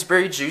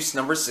 Transberry Juice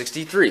number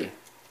 63.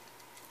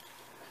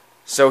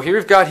 So here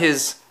we've got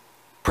his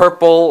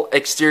purple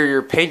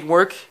exterior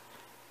paintwork,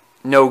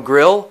 no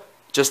grille,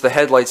 just the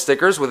headlight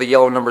stickers with a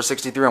yellow number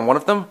 63 on one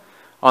of them.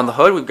 On the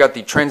hood, we've got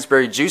the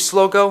Transberry Juice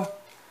logo.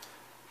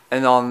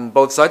 And on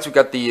both sides, we've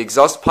got the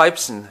exhaust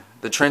pipes and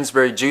the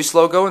Transberry Juice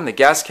logo and the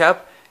gas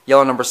cap,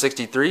 yellow number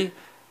 63,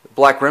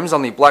 black rims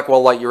on the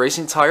Blackwell Light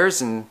Racing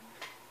tires, and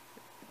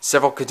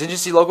several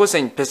contingency logos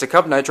saying Piston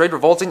Cup, Nitrate,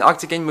 Revolting,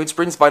 Octane, Mood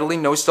Springs, Vitally,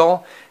 No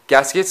Stall,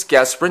 Gaskets,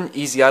 Gas Sprint,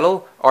 Easy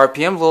Idle,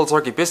 RPM, Little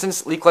Torquey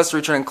Pistons, Lead Cluster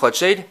Return, and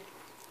Clutch Aid.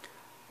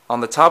 On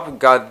the top, we've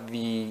got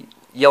the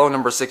yellow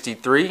number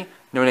 63,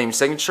 no name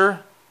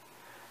signature,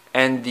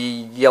 and the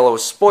yellow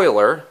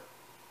spoiler.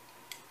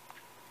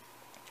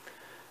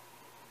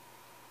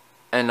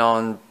 And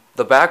on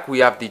the back, we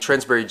have the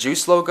Transberry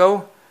Juice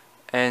logo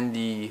and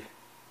the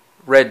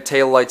red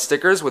tail light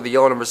stickers with the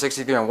yellow number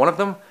 63 on one of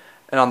them.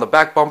 And on the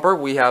back bumper,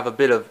 we have a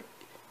bit of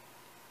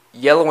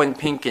yellow and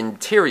pink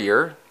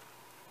interior.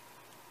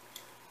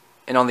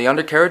 And on the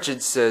undercarriage,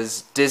 it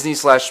says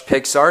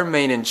Disney/Pixar,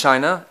 made in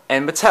China,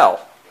 and Mattel.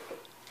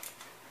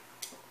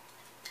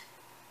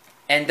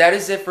 And that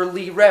is it for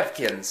Lee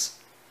Revkins.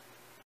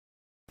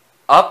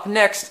 Up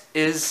next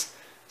is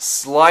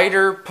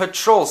Slider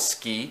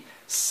Petrolski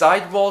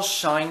Sidewall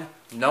Shine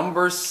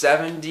number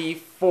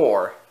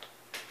 74.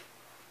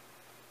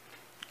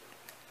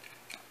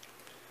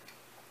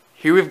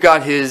 Here we've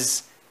got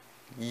his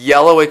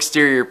yellow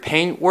exterior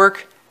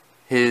paintwork,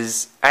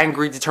 his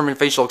angry determined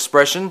facial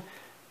expression,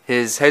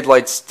 his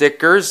headlight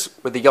stickers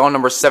with the yellow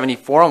number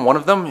 74 on one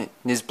of them, and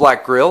his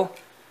black grille.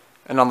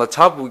 And on the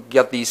top we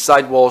got the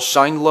Sidewall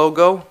Shine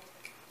logo.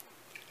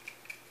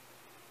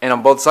 And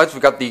on both sides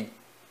we've got the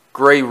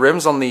gray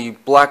rims on the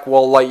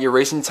Blackwell Light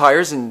Racing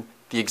tires, and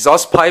the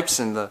exhaust pipes,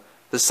 and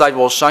the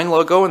Sidewall Shine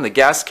logo, and the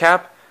gas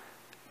cap,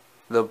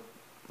 the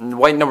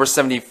white number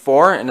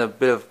 74, and a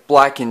bit of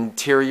black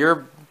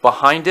interior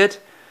behind it,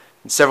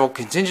 and several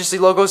contingency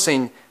logos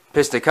saying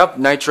Piston Cup,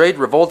 Nitrate,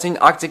 Revolting,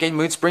 Octane,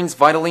 Mood Springs,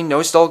 Vitally,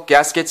 No Stall,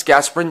 Gaskets,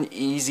 Gas Sprint,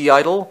 Easy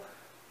Idle,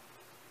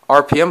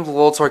 RPM,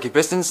 Little Torquey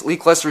Pistons,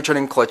 Lead Cluster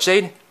Returning, Clutch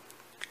Aid.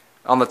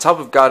 On the top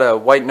we've got a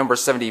white number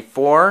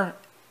 74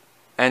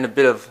 and a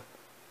bit of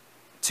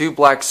two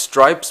black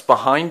stripes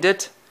behind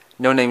it,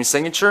 no name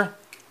signature.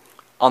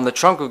 On the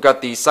trunk we've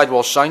got the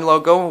Sidewall Shine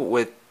logo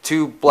with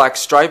two black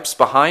stripes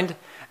behind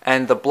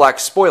and the black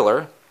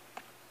spoiler.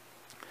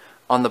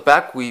 On the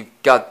back we've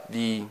got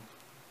the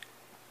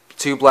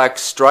two black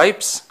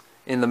stripes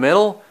in the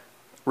middle,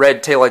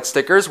 red taillight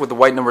stickers with the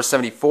white number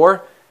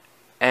 74,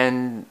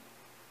 and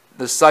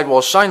the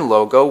Sidewall Shine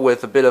logo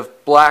with a bit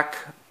of black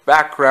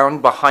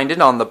background behind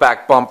it on the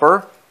back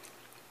bumper.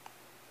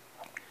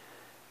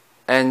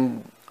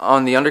 And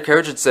on the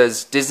undercarriage it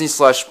says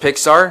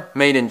Disney/Pixar,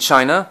 made in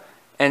China,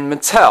 and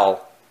Mattel.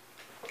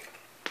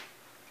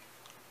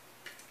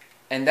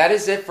 And that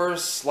is it for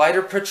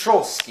Slider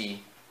Petrolski.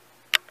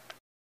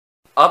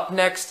 Up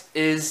next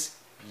is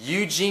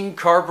Eugene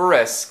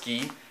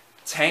Carbureski,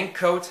 tank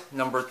coat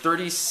number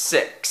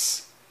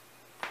 36.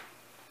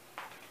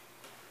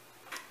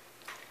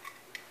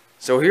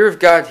 So here we've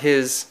got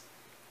his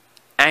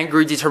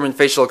angry determined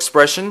facial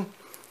expression,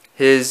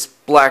 his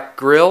black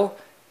grille,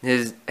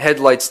 his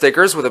headlight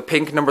stickers with a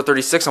pink number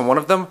 36 on one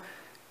of them,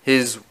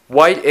 his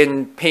white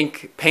and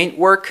pink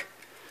paintwork,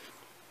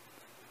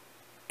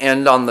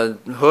 and on the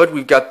hood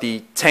we've got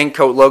the tank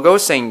coat logo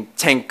saying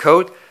tank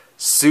coat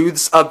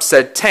soothes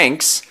upset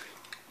tanks,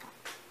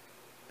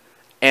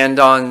 and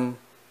on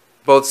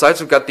both sides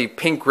we've got the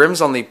pink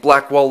rims on the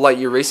Blackwell Light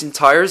Racing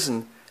tires,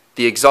 and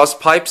the exhaust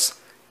pipes,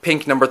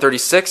 pink number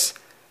 36,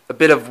 a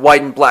bit of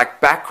white and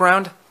black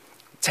background,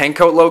 tank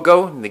coat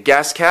logo, and the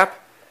gas cap.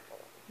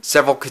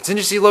 Several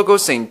contingency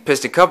logos saying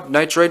Piston Cup,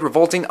 Nitrate,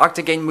 Revolting,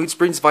 Octane, Mood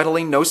Springs,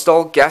 Vitally, No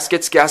Stall,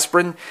 Gaskets, Gas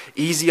Sprint,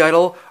 Easy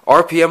Idle,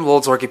 RPM, Little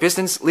Torquey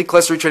Pistons, Lead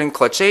Cluster Returning,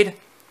 Clutch Aid.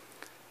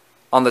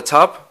 On the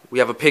top, we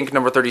have a pink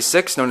number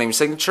 36, no name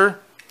signature.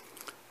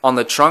 On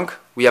the trunk,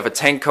 we have a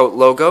tank coat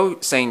logo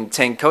saying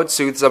tank coat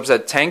soothes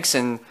upset tanks,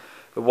 and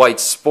the white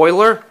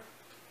spoiler.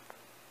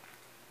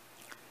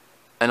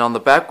 And on the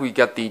back, we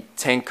got the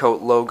tank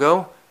coat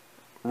logo,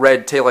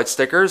 red taillight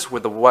stickers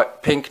with the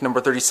pink number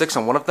 36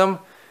 on one of them,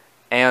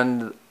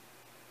 and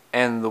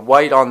the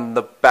white on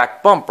the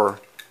back bumper.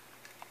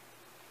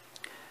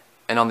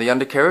 And on the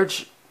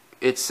undercarriage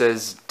it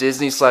says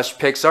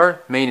Disney/Pixar,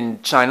 made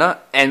in China,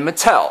 and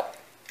Mattel.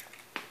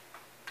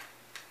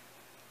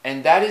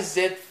 And that is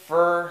it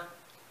for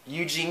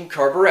Eugene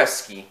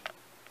Carbureski.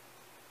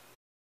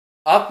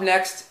 Up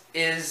next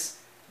is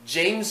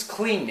James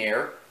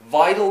Cleanair,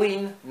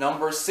 Vitaline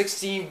number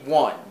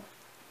 61.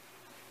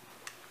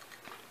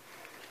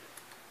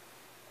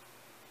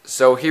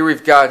 So here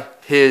we've got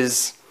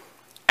his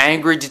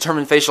angry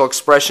determined facial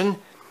expression,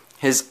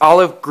 his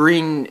olive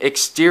green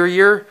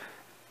exterior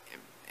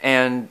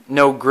and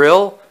no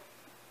grille,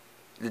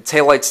 the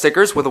taillight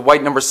stickers with a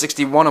white number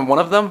 61 on one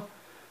of them.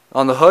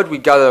 On the hood we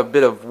got a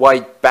bit of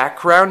white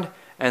background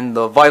and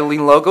the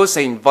Vitaline logo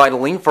saying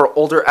Vitaline for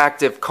older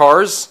active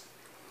cars.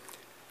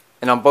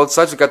 And on both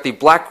sides we got the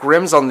black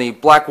rims on the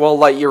Blackwell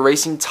Light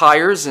Racing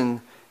tires,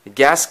 and the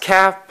gas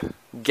cap,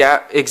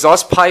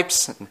 exhaust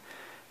pipes, and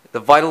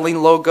the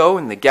Vitaline logo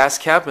and the gas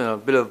cap, and a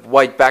bit of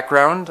white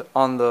background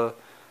on the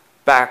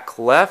back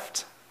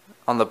left,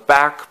 on the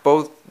back,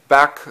 both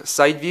back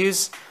side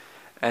views,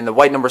 and the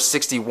white number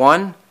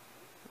 61,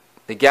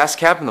 the gas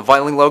cap and the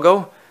Vitaline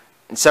logo,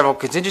 and several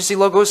contingency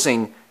logos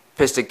saying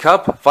Piston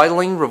Cup,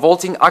 Vitaline,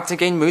 Revolting,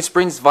 Octane, Mood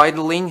Springs,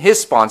 Vitaline,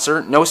 his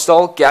sponsor, No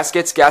Stall,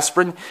 Gaskets,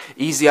 Gasprin,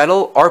 Easy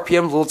Idle,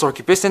 RPM, Little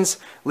Torquey Pistons,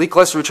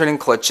 Leakless, Returning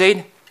Clutch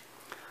Shade.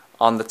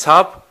 On the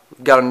top,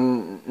 we've got a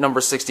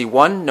number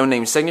 61, no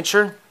name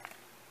signature.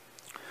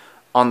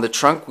 On the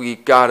trunk, we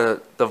got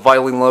the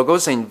Vitaline logo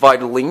saying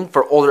Vitaline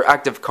for older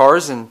active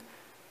cars and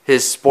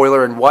his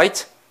spoiler in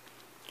white.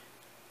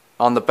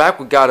 On the back,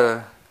 we got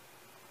a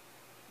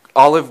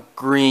olive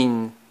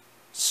green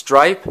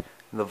stripe,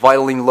 the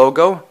Vitaline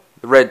logo,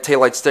 the red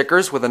taillight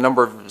stickers with a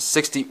number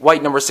 60,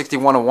 white number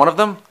 61 on one of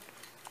them.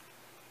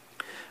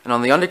 And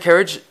on the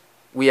undercarriage,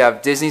 we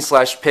have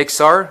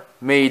Disney/Pixar,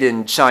 made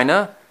in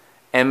China,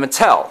 and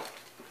Mattel.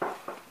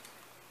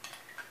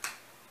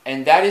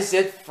 And that is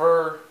it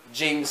for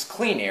James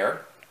Cleanair.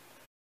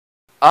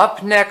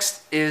 Up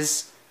next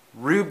is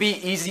Ruby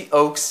Easy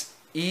Oaks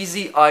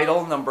Easy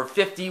Idle number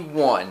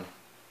 51.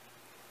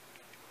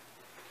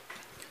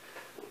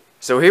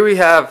 So here we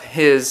have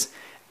his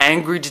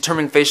angry,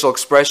 determined facial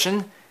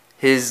expression,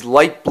 his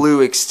light blue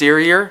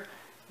exterior,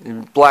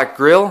 black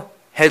grille,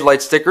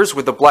 headlight stickers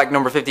with the black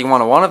number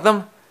 51 on one of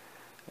them.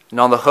 And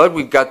on the hood,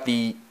 we've got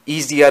the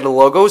Easy Idle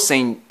logo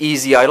saying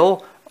Easy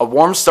Idle, a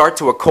warm start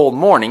to a cold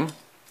morning.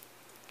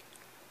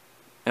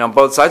 And on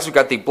both sides, we've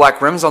got the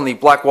black rims on the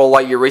Blackwall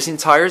Lightyear racing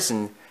tires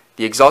and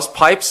the exhaust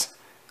pipes,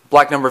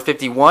 black number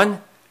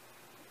 51,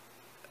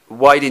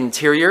 white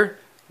interior,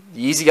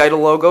 the Easy Idle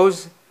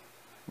logos,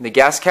 the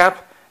gas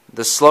cap,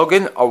 the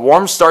slogan, a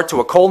warm start to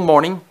a cold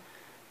morning,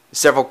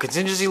 several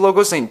contingency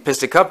logos saying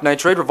Piston Cup,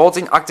 Nitrate,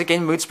 Revolting,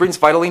 Octane, Mood Springs,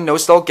 Vitaline, No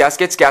Stall,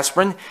 Gaskets,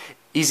 Gasprin,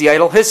 Easy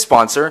Idle, his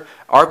sponsor,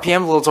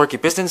 RPM, Little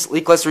Torquey Pistons,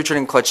 Leakless,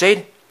 Returning Clutch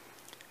Shade,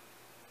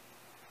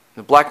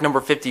 the black number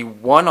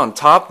 51 on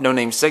top, no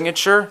name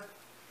signature.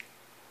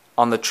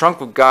 On the trunk,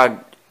 we've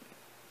got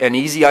an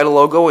Easy Idle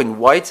logo in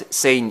white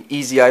saying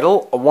Easy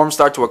Idle, a warm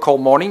start to a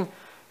cold morning,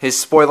 his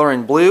spoiler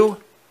in blue.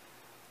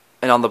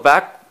 And on the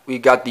back, we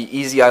got the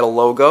Easy Idle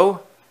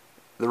logo,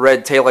 the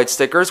red taillight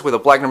stickers with a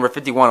black number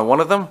 51 on one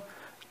of them.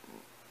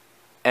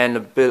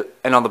 And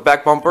on the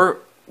back bumper,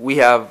 we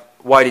have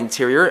white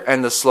interior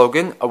and the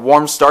slogan, a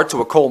warm start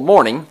to a cold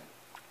morning.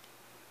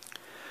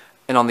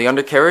 And on the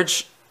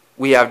undercarriage,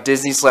 we have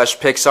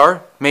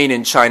Disney/Pixar, made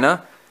in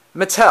China,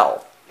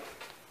 Mattel.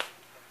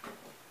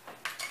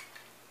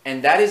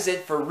 And that is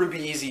it for Ruby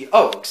Easy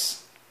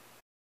Oaks.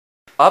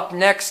 Up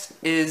next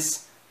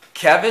is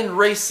Kevin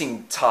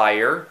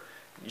Racingtire,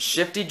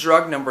 Shifty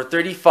Drug number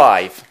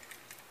 35.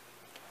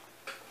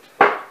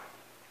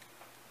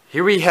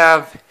 Here we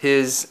have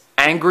his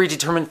angry,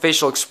 determined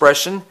facial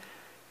expression,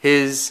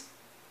 his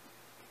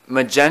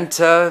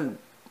magenta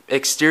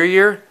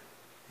exterior,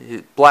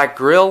 his black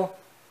grille,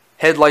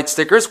 headlight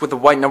stickers with the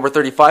white number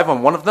 35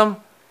 on one of them.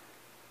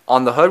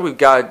 On the hood, we've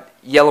got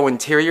yellow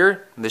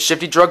interior, the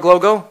Shifty Drug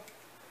logo.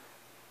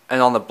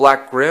 And on the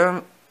black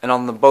rim, and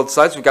on both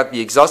sides, we've got the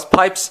exhaust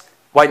pipes,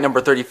 white number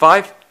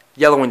 35,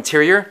 yellow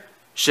interior,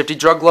 Shifty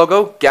Drug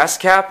logo, gas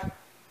cap,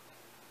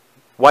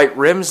 white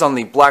rims on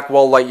the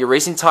Blackwall Lightyear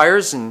racing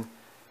tires, and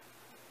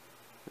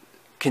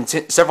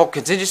several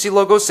contingency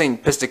logos saying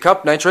Piston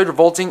Cup, Nitrate,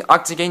 Revolting,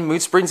 Octane,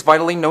 Mood Springs,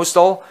 Vitaline, No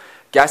Stall,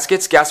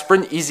 Gaskets,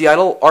 Gasprin, Easy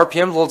Idle,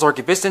 RPM, Little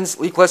Torquey Pistons,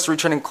 Leakless,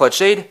 Returning Clutch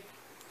Shade.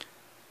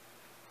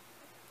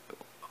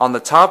 On the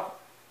top,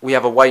 we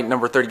have a white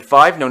number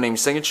 35, no name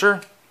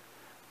signature.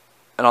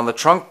 And on the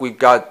trunk, we've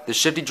got the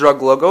Shifty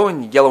Drug logo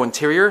in yellow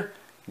interior,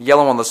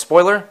 yellow on the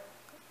spoiler.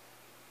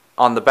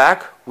 On the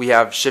back, we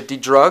have Shifty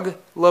Drug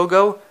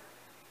logo,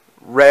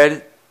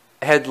 red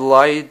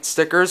headlight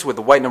stickers with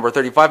the white number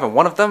 35 on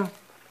one of them.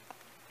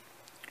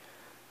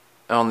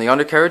 And on the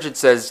undercarriage, it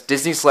says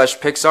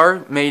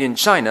Disney/Pixar, made in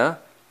China,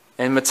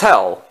 and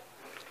Mattel.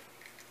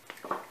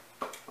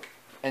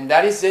 And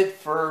that is it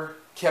for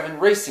Kevin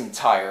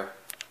Racingtire.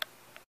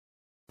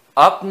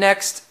 Up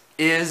next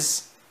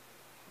is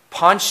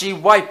Ponchy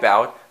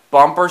Wipeout,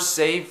 bumper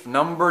save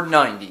number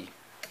 90.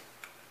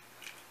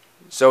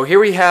 So here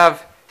we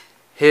have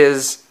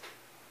his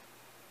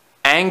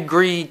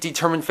angry,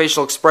 determined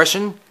facial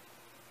expression,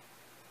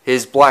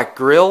 his black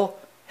grille,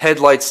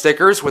 headlight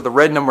stickers with a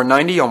red number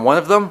 90 on one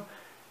of them,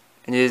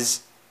 and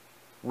his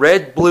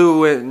red,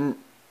 blue, and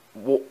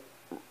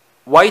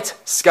white,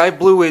 sky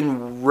blue,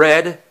 and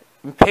red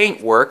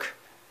paintwork.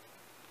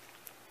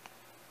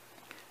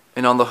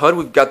 And on the hood,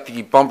 we've got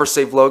the bumper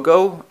save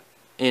logo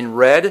in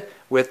red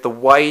with the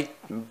white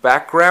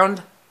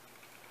background.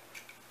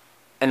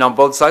 And on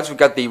both sides, we've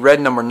got the red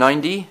number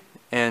 90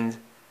 and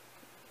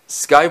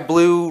sky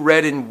blue,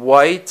 red and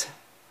white,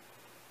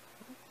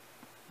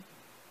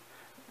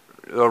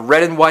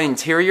 red and white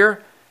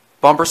interior,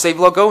 bumper save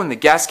logo and the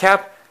gas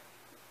cap,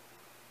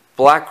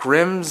 black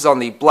rims on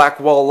the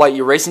Blackwall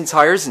Lightyear racing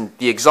tires and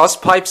the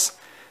exhaust pipes,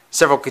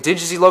 several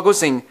contingency logos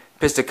saying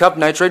Piston Cup,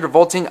 Nitrate,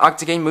 Revolting,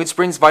 Octane, Mood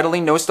Springs,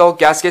 Vitaline, No Stall,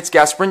 Gaskets,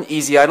 Gasprin,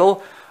 Easy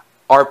Idle,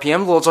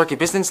 RPM, Little Torquey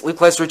Pistons,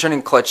 Leakless,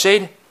 Returning Clutch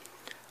Shade.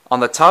 On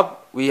the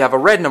top, we have a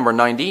red number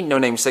 90, no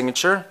name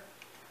signature.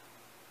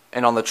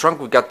 And on the trunk,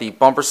 we've got the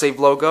bumper save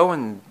logo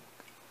and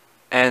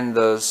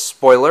the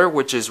spoiler,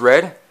 which is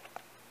red.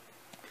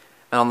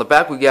 And on the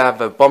back we have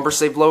a bumper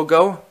save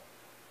logo,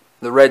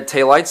 the red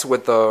taillights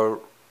with the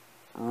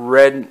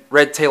red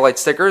taillight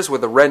stickers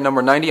with the red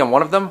number 90 on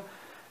one of them,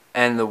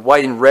 and the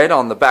white and red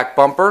on the back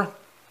bumper.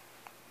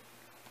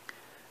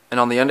 And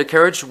on the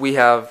undercarriage we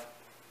have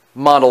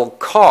model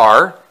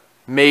car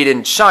made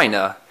in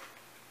China.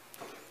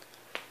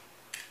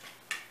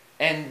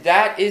 And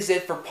that is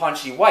it for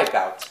Ponchy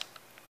Wipeout.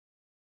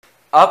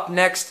 Up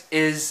next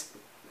is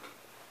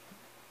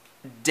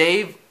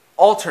Dave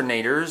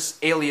Alternators,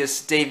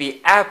 alias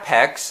Davey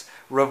Apex,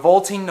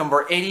 revolting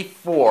number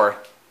 84.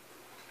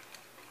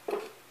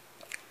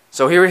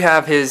 So here we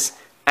have his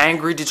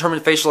angry,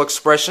 determined facial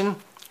expression,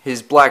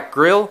 his black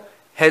grille,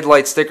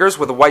 headlight stickers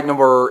with a white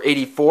number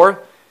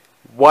 84,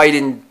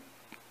 white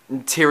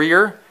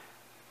interior,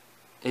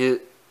 and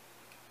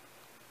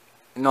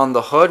on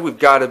the hood we've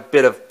got a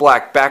bit of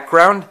black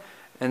background,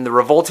 and the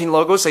revolting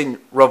logo saying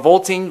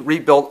revolting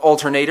rebuilt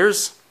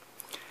alternators,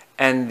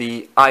 and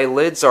the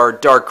eyelids are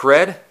dark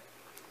red,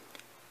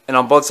 and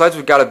on both sides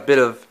we've got a bit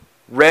of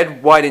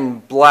red, white,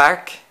 and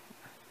black,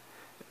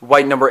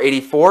 white number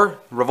 84,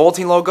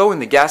 revolting logo in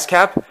the gas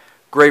cap,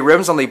 gray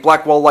rims on the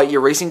Blackwall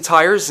Lightyear racing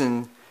tires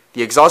and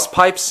the exhaust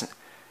pipes,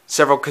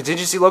 several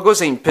contingency logos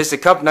saying Piston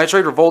Cup,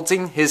 Nitrate,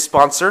 Revolting, his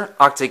sponsor,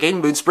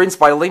 Octane, Mood Springs,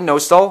 Vitaling, No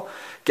Stall,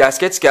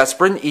 Gaskets, Gas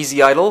Sprint,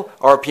 Easy Idle,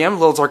 RPM,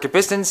 Little Torque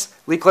Pistons,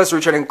 Leakless,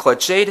 Retread, and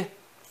Clutch Shade.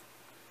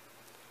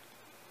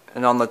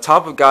 And on the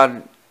top we've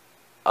got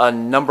a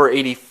number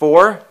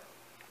 84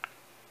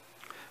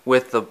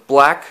 with the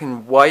black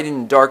and white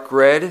and dark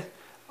red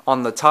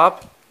on the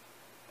top.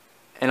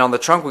 And on the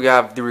trunk we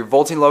have the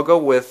revolting logo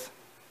with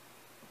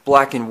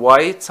black and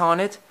white on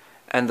it,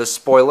 and the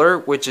spoiler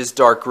which is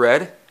dark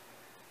red.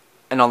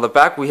 And on the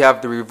back we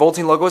have the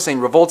revolting logo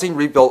saying revolting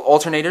rebuilt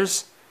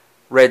alternators,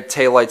 red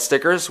taillight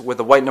stickers with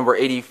a white number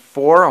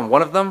 84 on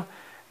one of them,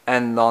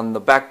 and on the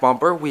back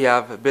bumper we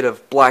have a bit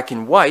of black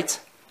and white.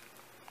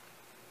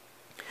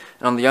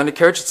 And on the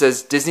undercarriage it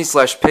says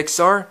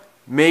Disney/Pixar,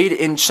 made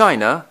in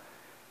China,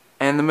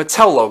 and the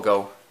Mattel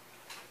logo.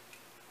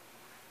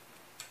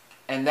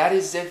 And that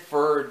is it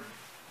for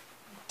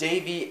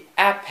Davey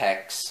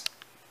Apex.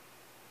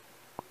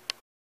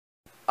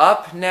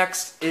 Up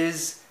next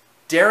is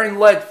Darren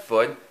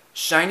Leadfoot,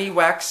 Shiny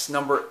Wax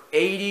number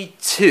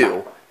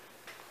 82.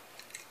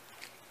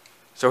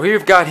 So here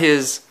you've got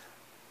his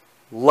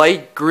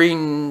light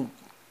green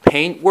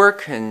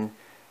paintwork and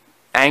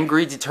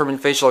angry,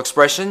 determined facial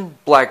expression,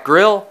 black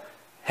grille,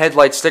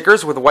 headlight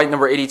stickers with a white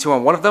number 82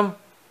 on one of them.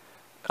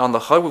 On the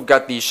hood we've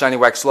got the Shiny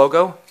Wax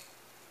logo,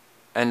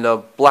 and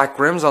black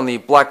rims on the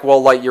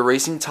Blackwall Lightyear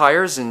racing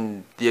tires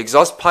and the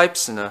exhaust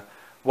pipes, and a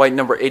white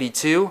number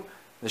 82,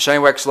 the Shiny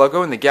Wax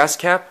logo and the gas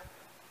cap,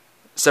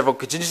 several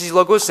contingency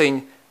logos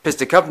saying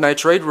Piston Cup,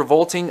 Nitrate,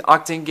 Revolting,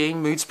 Octane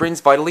Gain, Mood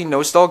Springs, Vitaling,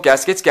 No Stall,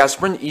 Gaskets, Gas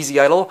Sprint, Easy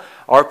Idle,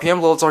 RPM,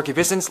 Little Torque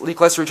Pistons,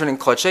 Leakless, Return, and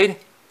Clutch Shade.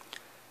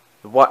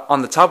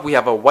 On the top we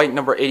have a white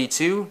number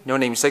 82, no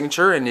name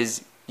signature, and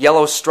his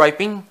yellow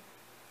striping.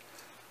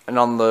 And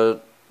on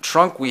the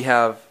trunk we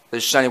have the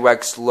Shiny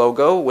Wax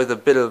logo with a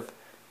bit of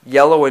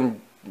yellow and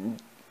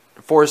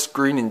forest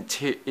green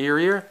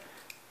interior.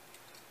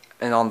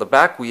 And on the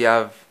back we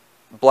have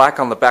black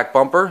on the back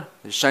bumper,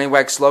 the Shiny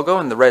Wax logo,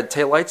 and the red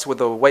taillights with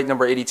a white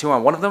number 82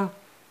 on one of them.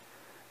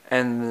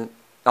 And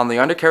on the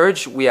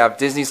undercarriage we have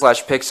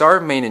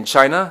Disney/Pixar, made in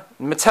China,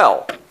 and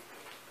Mattel.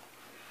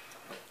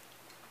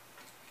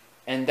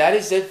 And that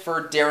is it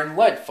for Darren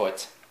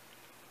Leadfoot.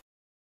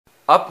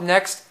 Up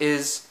next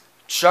is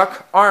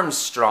Chuck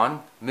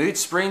Armstrong, Mood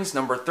Springs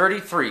number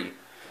 33.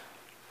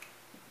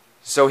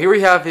 So here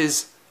we have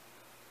his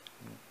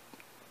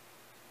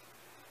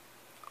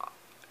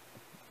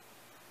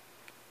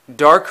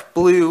dark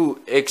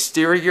blue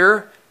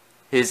exterior,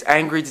 his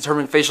angry,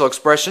 determined facial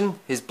expression,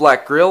 his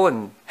black grille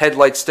and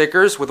headlight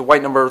stickers with a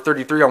white number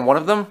 33 on one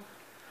of them.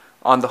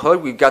 On the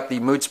hood we've got the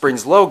Mood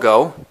Springs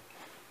logo,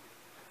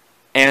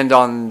 and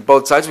on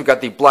both sides we've got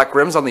the black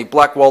rims on the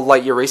Blackwall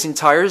Lightyear racing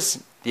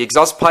tires, the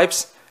exhaust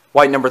pipes,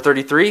 white number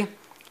 33,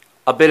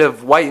 a bit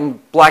of white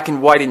and black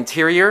and white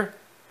interior,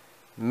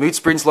 Mood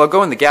Springs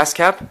logo and the gas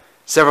cap,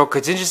 several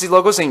contingency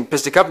logos saying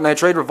Piston Cup,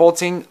 Nitrate,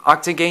 Revolting,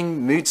 Octane,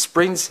 Mood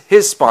Springs,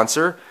 his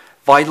sponsor,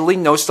 Vitally,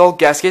 No Stall,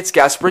 Gaskets,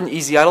 Gas Sprint,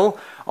 Easy Idle,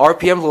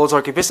 RPM, Little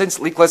Torque Pistons,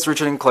 Leakless,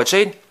 Return, and Clutch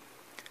Shade.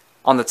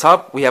 On the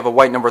top we have a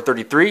white number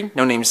 33,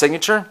 no name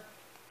signature.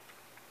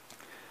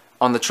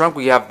 On the trunk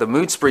we have the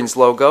Mood Springs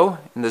logo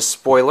and the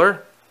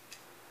spoiler.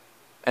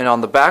 And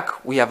on the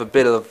back we have a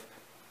bit of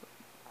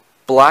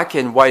black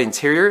and white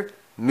interior,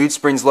 Mood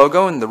Springs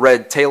logo and the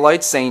red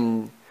taillights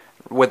saying,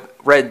 with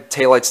red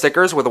taillight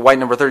stickers with a white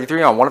number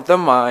 33 on one of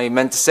them, I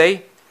meant to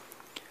say.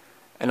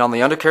 And on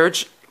the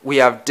undercarriage we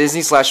have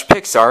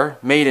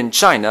Disney/Pixar, made in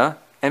China,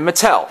 and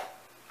Mattel.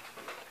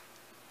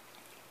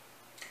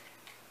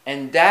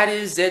 And that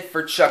is it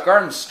for Chuck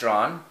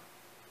Armstrong.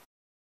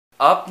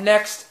 Up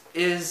next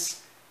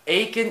is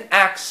Aiken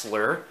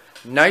Axler,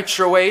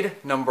 Nitroade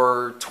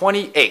number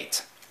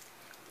 28.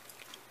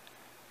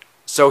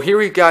 So here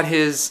we've got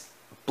his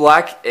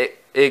black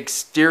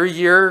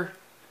exterior,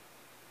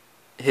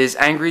 his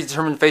angry,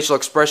 determined facial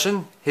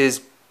expression,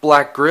 his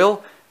black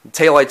grille,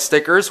 taillight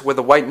stickers with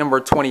a white number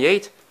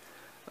 28.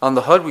 On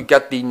the hood, we've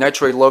got the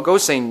Nitroid logo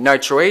saying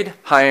Nitroid,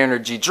 high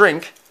energy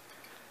drink.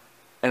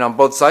 And on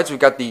both sides, we've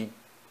got the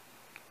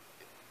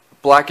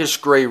blackish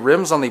gray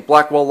rims on the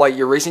Blackwell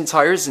Lightyear racing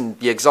tires and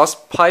the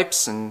exhaust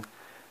pipes and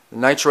the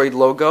Nitroid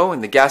logo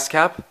and the gas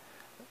cap,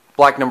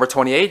 black number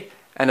 28,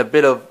 and a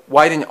bit of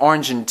white and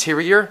orange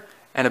interior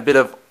and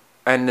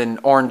an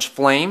orange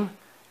flame,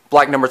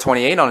 black number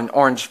 28 on an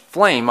orange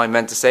flame, I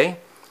meant to say.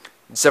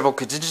 Several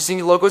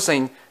contingency logos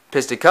saying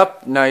Piston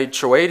Cup,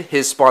 Nitroid,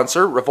 his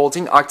sponsor,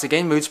 Revolting,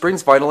 Octagane, Mood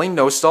Springs, Vitaline,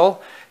 No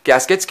Stall,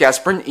 Gaskets,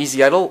 Gasprin,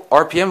 Easy Idle,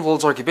 RPM, Little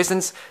Torquey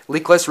Pistons,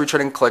 Leakless,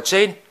 Returning Clutch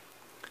Aid.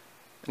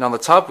 And on the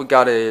top, we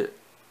got a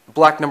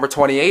black number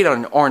 28 on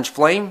an orange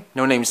flame,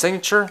 no name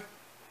signature.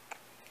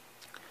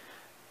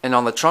 And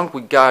on the trunk,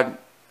 we got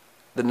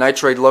the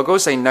Nitroid logo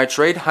saying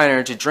Nitroid, high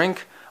energy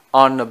drink,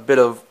 on a bit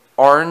of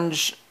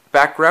orange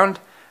background,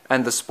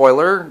 and the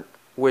spoiler,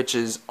 which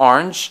is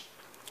orange.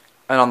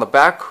 And on the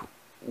back,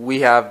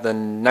 we have the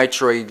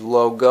Nitroid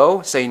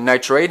logo saying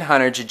Nitroid, high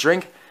energy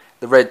drink,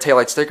 the red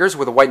taillight stickers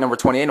with a white number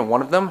 28 on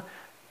one of them.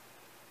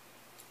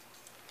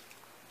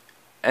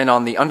 And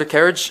on the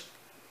undercarriage,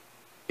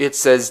 it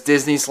says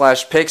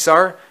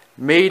Disney/Pixar,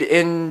 made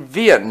in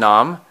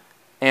Vietnam,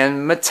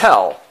 and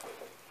Mattel.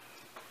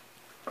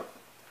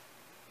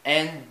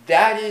 And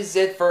that is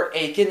it for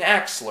Aiken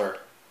Axler.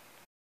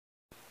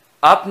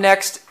 Up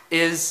next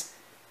is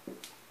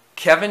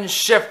Kevin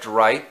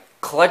Shiftright,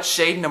 clutch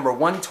shade number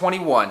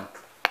 121.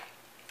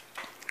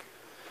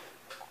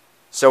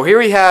 So here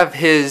we have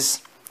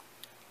his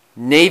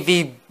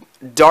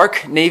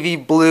dark navy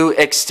blue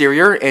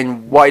exterior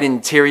and white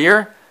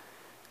interior.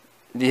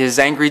 His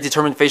angry,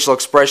 determined facial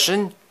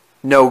expression,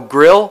 no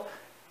grill,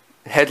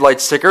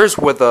 headlight stickers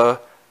with a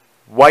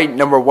white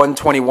number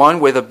 121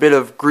 with a bit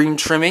of green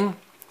trimming.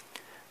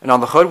 And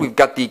on the hood, we've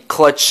got the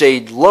clutch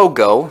shade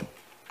logo.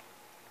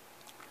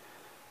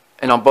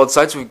 And on both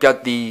sides, we've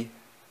got a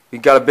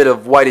bit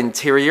of white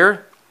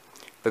interior,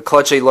 the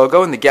clutch shade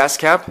logo, and the gas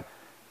cap.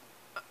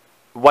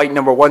 White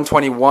number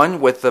 121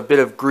 with a bit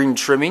of green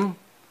trimming.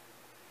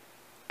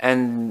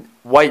 And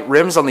white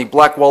rims on the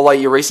Blackwell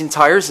Lightyear racing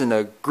tires and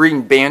a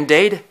green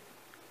Band-Aid.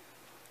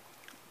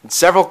 And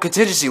several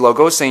contingency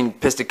logos saying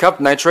Piston Cup,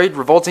 Nitroid,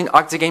 Revolting,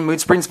 Octagane, Mood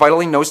Springs,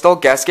 Vitaline, No Stall,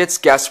 Gaskets,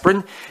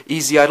 Gasprin,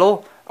 Easy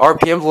Idle,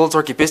 RPM, Little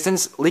Torquey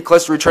Pistons,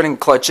 Leakless, Returning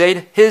Clutch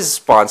Aid, his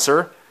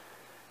sponsor.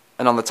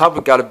 And on the top,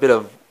 we've got a bit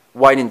of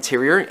white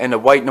interior and a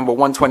white number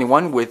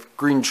 121 with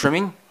green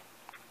trimming.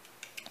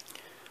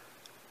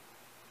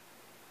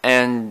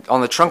 And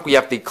on the trunk, we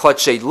have the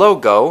clutch shade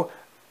logo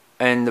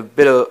and a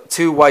bit of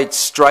two white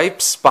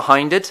stripes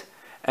behind it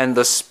and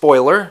the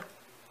spoiler.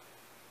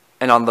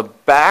 And on the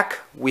back,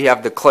 we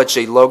have the clutch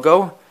shade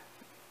logo,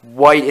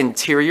 white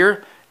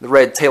interior, the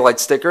red taillight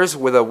stickers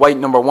with a white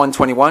number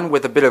 121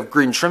 with a bit of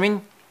green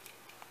trimming.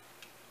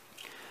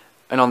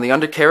 And on the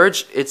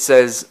undercarriage, it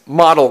says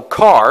model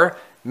car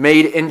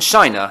made in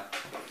China.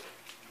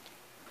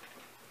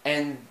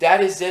 And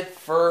that is it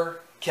for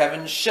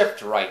Kevin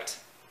Shiftright.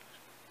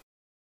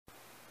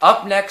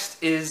 Up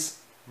next is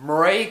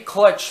Murray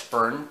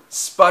Clutchburn,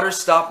 Sputter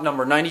Stop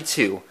number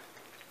 92.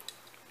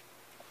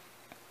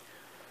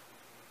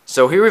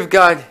 So here we've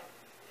got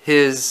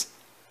his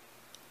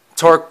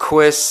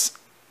turquoise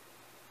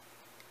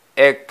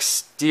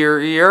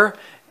exterior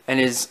and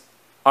his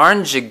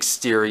orange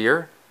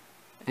exterior,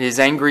 his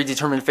angry,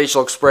 determined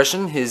facial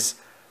expression, his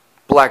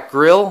black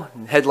grille,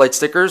 and headlight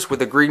stickers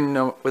with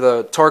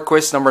a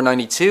turquoise number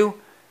 92.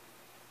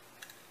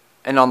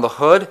 And on the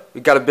hood,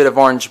 we've got a bit of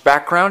orange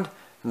background.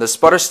 And the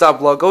Sputter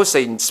Stop logo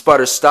saying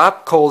Sputter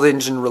Stop, cold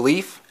engine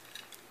relief.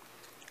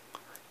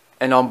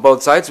 And on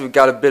both sides, we've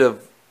got a bit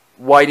of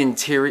white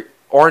interior,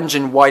 orange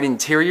and white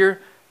interior,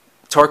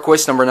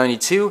 turquoise number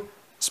 92.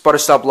 Sputter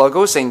Stop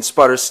logo saying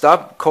Sputter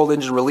Stop, cold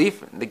engine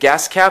relief. The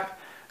gas cap,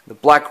 the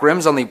black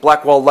rims on the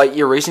Blackwell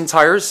Lightyear racing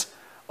tires.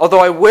 Although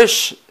I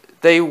wish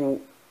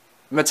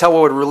Mattel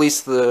would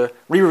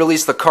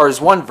re-release the Cars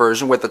 1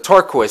 version with the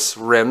turquoise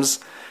rims.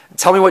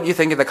 Tell me what you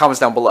think in the comments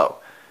down below.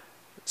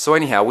 So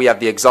anyhow, we have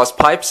the exhaust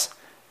pipes,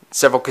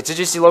 several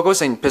contingency logos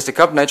saying Piston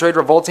Cup, Nitroid,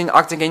 Revolting,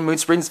 Octagane, Mood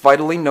Springs,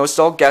 Vitaline, No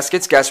Stall,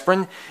 Gaskets,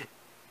 Gasprin,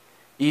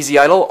 Easy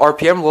Idle,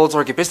 RPM, Little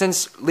Torquey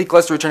Pistons,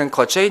 Leakless, Returning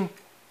Clutch Aid.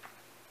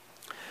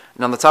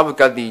 And on the top, we've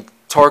got the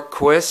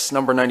turquoise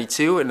number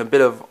 92 and a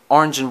bit of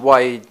orange and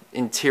white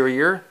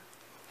interior.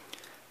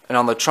 And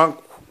on the trunk,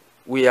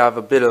 we have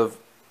a bit of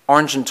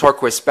orange and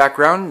turquoise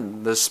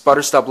background, the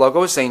Sputter Stop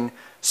logo saying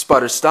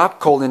Sputter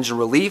Stop, cold engine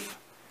relief,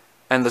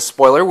 and the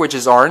spoiler, which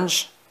is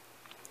orange.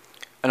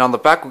 And on the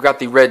back, we've got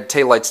the red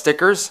taillight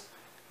stickers,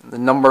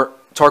 the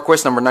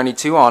turquoise number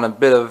 92 on a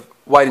bit of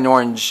white and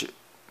orange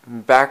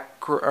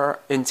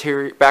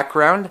interior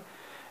background.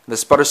 The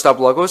Sputter Stop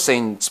logo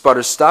saying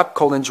Sputter Stop,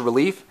 cold engine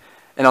relief.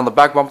 And on the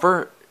back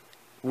bumper,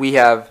 we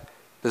have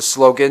the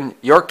slogan,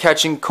 "You're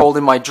catching cold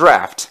in my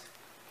draft."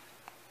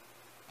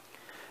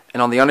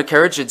 And on the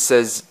undercarriage, it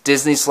says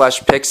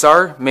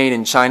Disney/Pixar, made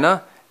in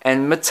China,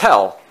 and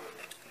Mattel.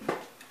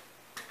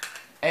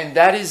 And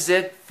that is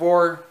it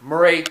for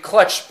Murray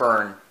Clutch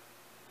Burn.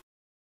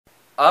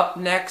 Up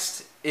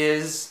next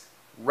is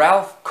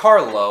Ralph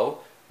Carlo,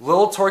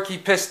 Little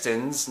Torquey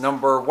Pistons,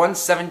 number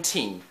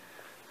 117.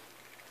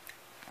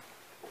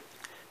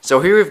 So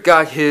here we've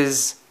got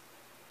his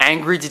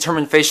angry,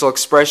 determined facial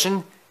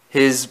expression,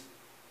 his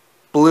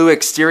blue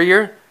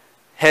exterior,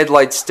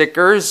 headlight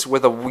stickers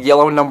with a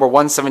yellow number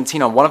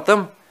 117 on one of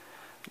them.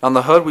 On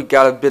the hood, we've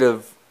got a bit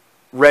of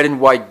red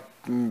and white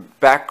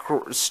back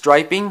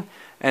striping,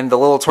 and the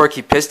Little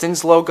Torquey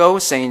Pistons logo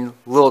saying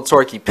Little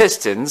Torquey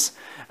Pistons,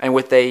 and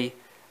with a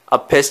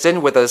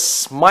piston with a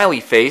smiley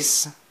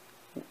face,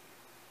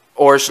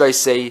 or should I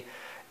say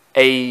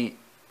a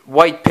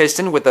white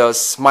piston with a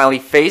smiley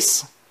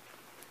face.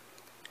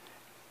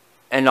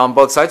 And on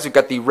both sides we've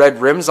got the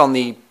red rims on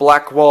the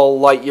Blackwall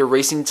Lightyear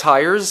racing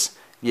tires,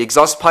 the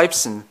exhaust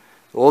pipes, and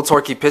the Little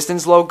Torquey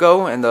Pistons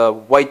logo, and the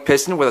white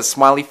piston with a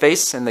smiley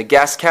face, and the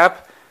gas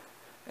cap,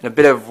 and a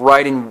bit of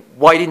white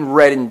and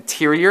red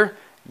interior,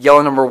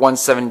 yellow number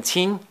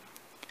 117.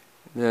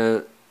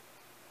 The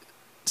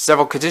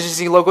several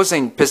contingency logos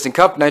saying Piston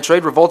Cup,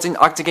 Nitrate, Revolting,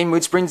 Octagame,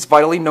 Mood Springs,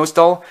 Vitally, No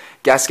Stall,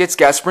 Gaskets,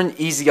 Gas Sprint,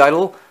 Easy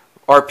Idle,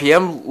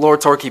 RPM, Little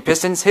Torquey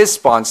Pistons, his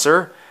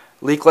sponsor,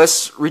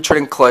 Leakless, Retread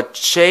and Clutch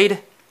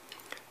Shade.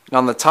 And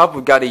on the top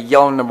we've got a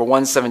yellow number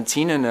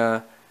 117 and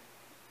a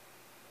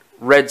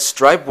red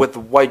stripe with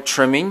white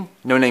trimming,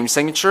 no name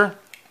signature.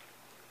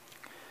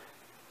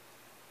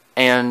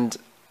 And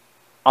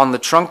on the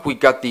trunk we've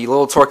got the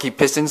Little Torquey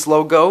Pistons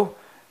logo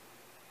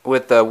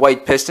with the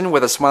white piston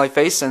with a smiley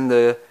face and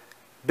the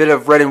bit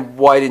of red and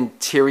white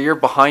interior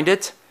behind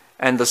it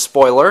and the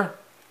spoiler.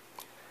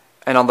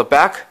 And on the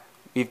back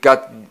we've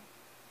got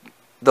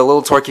the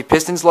Little Torquey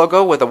Pistons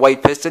logo with a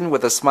white piston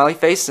with a smiley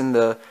face and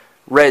the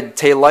red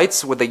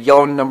taillights with a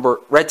yellow number,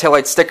 red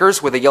taillight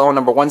stickers with a yellow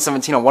number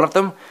 117 on one of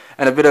them,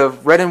 and a bit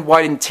of red and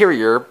white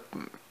interior.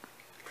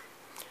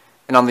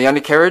 And on the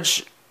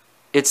undercarriage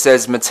it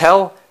says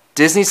Mattel,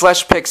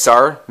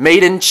 Disney/Pixar,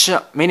 made in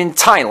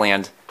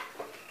Thailand.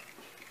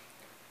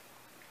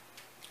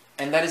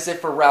 And that is it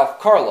for Ralph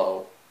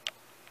Carlo.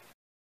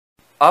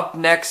 Up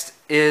next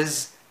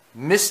is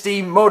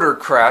Misti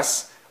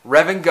Motorkrass,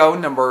 Rev and Go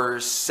number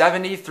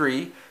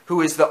 73,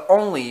 who is the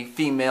only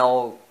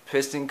female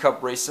Piston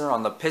Cup racer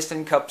on the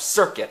Piston Cup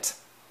circuit.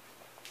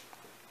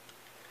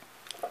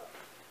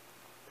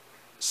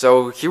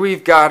 So here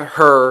we've got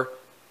her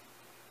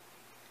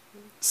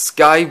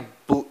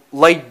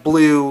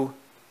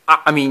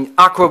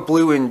aqua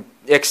blue in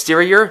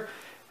exterior,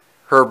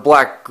 her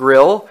black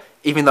grille,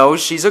 even though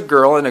she's a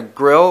girl, and a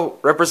grille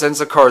represents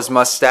a car's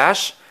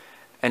mustache,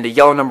 and a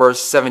yellow number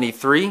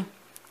 73.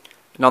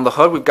 And on the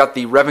hood we've got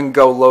the Rev and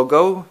Go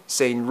logo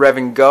saying Rev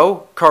and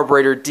Go,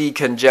 carburetor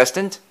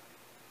decongestant.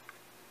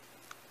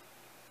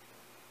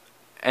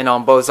 And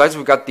on both sides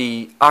we've got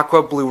the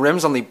aqua blue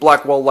rims on the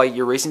Blackwall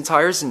Lightyear racing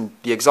tires and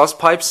the exhaust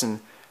pipes, and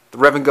the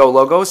Rev and Go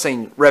logo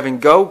saying Rev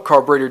and Go,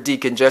 carburetor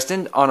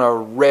decongestant on a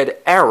red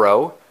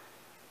arrow,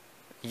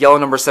 yellow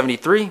number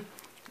 73.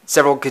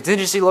 Several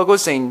contingency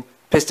logos saying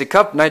Piston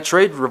Cup,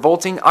 Nitrate,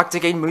 Revolting,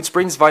 Octagame, Mood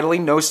Springs, Vitally,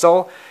 No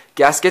Stall,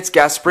 Gaskets,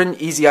 Gas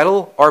Sprint, Easy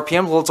Idle,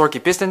 RPM, Little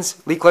Torquey Pistons,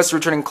 Leakless,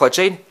 Return and Clutch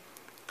Aid.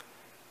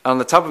 On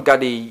the top we've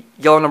got a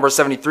yellow number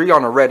 73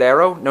 on a red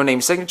arrow, no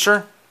name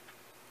signature.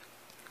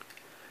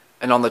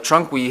 And on the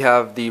trunk we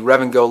have the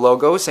Rev and Go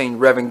logo saying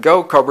Rev and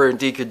Go, carburetor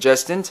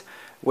decongestant,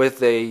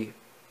 with a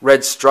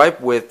red stripe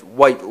with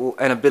white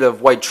and a bit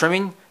of white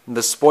trimming, and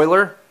the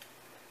spoiler.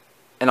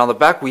 And on the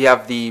back we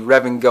have the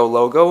Rev and Go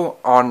logo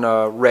on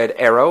a red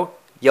arrow,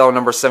 yellow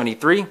number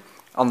 73.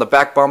 On the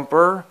back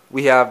bumper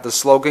we have the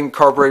slogan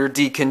carburetor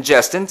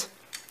decongestant.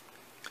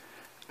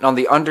 And on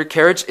the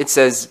undercarriage it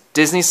says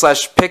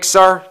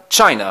Disney/Pixar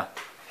China.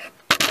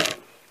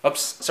 Oops,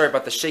 sorry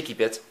about the shaky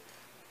bit.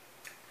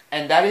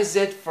 And that is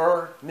it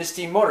for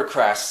Misti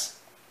Motorkrass.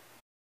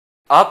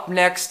 Up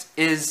next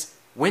is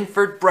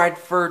Winford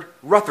Bradford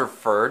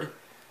Rutherford,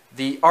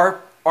 the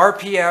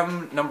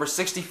RPM number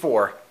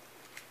 64.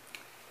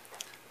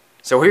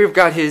 So here we've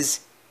got his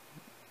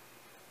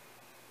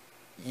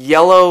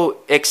yellow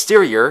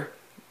exterior,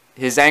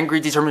 his angry,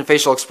 determined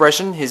facial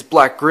expression, his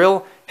black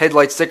grille,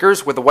 headlight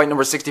stickers with the white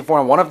number 64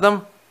 on one of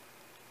them.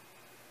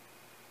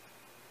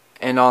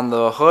 And on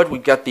the hood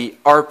we've got the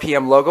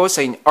RPM logo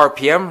saying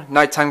RPM,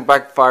 nighttime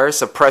backfire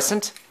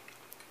suppressant.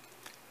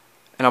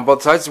 And on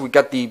both sides we've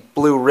got the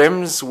blue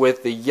rims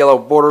with the yellow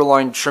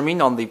borderline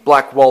trimming on the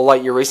Blackwall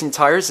Lightyear racing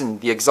tires and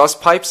the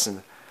exhaust pipes,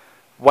 and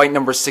white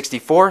number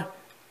 64.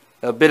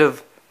 A bit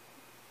of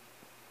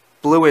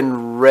blue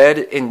and red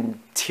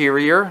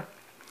interior,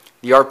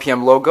 the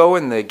RPM logo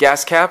and the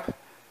gas cap,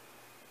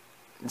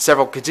 and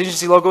several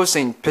contingency logos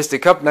saying Piston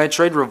Cup,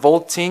 Nitrate,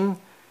 Revolting,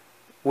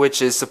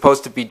 which is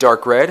supposed to be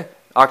dark red,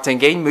 Octane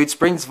Gain, Mood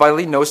Springs,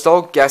 Vitally, No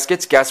Stall,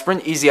 Gaskets, Gas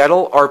Sprint, Easy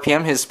Idle,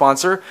 RPM, his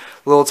sponsor,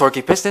 Little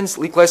Torquey Pistons,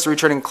 Leakless,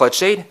 Return and Clutch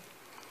Shade.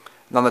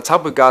 And on the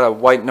top we've got a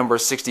white number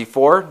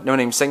 64, no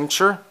name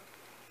signature.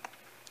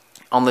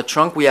 On the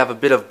trunk we have a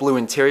bit of blue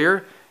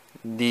interior,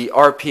 the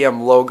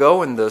RPM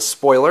logo and the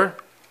spoiler.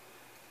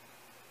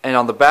 And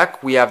on the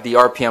back, we have the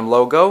RPM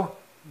logo,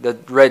 the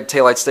red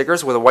taillight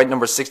stickers with a white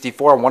number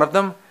 64 on one of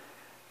them.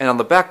 And on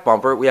the back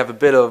bumper, we have a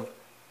bit of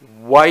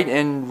white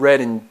and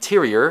red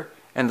interior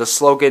and the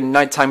slogan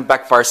 "Nighttime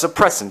Backfire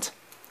Suppressant."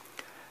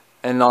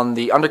 And on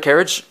the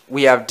undercarriage,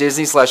 we have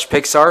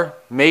Disney/Pixar,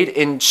 made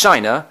in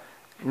China,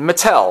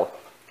 Mattel.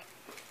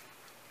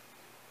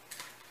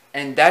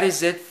 And that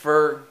is it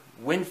for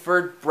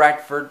Winford,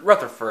 Bradford,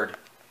 Rutherford.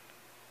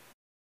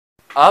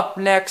 Up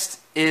next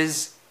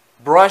is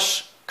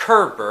Brush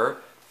Kerber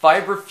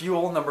Fiber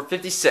Fuel number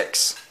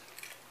 56.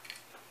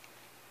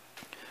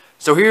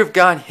 So here you've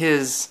got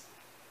his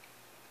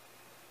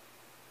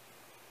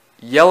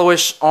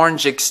yellowish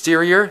orange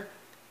exterior,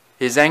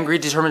 his angry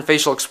determined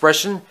facial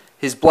expression,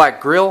 his black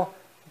grille,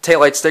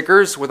 taillight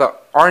stickers with an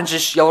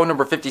orangish yellow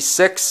number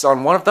 56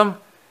 on one of them.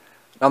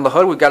 On the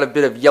hood we've got a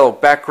bit of yellow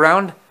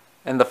background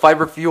and the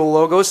Fiber Fuel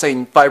logo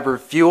saying Fiber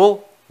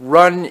Fuel,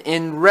 run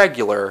in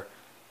regular.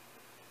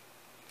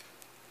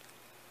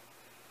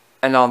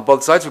 And on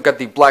both sides we've got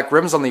the black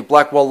rims on the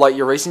Blackwell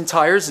Lightyear racing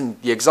tires and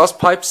the exhaust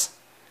pipes.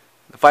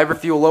 The Fiber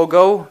Fuel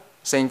logo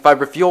saying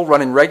Fiber Fuel,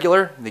 run in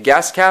regular. The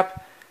gas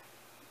cap,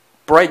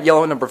 bright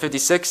yellow number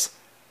 56.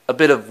 A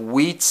bit of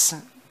wheat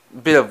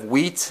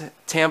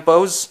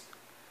tampos.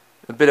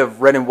 A bit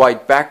of red and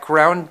white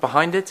background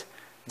behind it.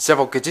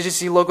 Several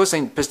contingency logos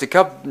saying Piston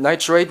Cup,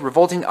 Nitrate,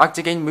 Revolting,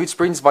 Octane, Mood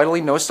Springs,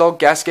 Vitally, No Stall,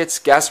 Gaskets,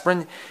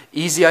 Gasprin,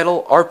 Easy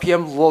Idle,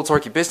 RPM, Little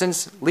Torquey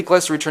Pistons,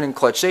 Leakless, Returning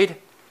Clutch Shade.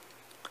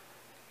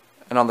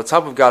 And on the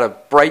top we've got a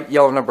bright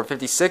yellow number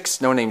 56,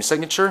 no name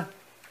signature.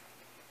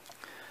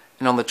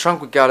 And on the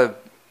trunk we've got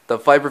the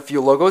Fiber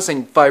Fuel logo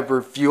saying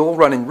Fiber Fuel,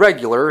 running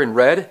regular in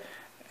red.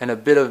 And a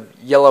bit of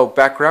yellow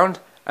background.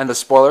 And the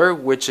spoiler,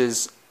 which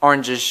is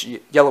orangish,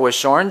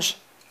 yellowish orange.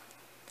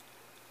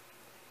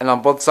 And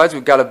on both sides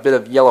we've got a bit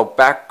of yellow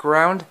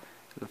background.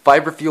 The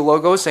Fiber Fuel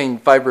logo saying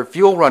Fiber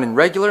Fuel, running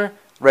regular.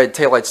 Red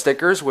taillight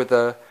stickers with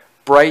a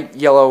bright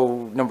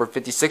yellow number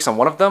 56 on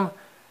one of them.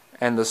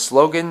 And the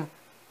slogan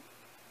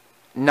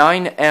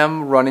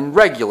 9M, running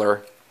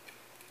regular.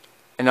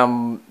 And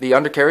on the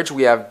undercarriage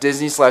we have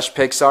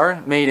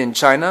Disney/Pixar, made in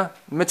China,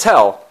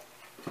 Mattel.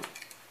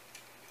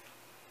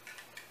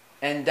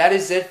 And that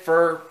is it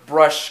for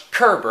Brush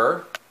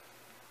Kerber.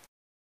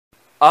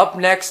 Up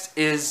next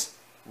is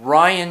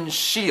Ryan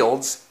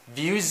Shields,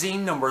 Vuezine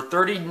number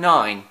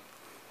 39.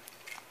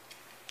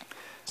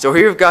 So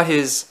here we've got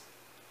his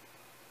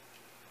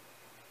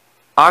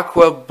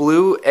aqua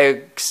blue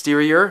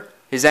exterior,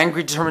 his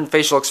angry determined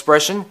facial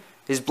expression,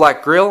 his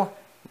black grille,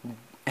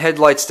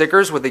 headlight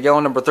stickers with the yellow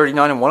number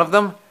 39 on one of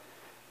them,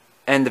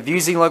 and the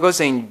Vuezine logo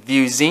saying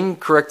Vuezine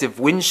corrective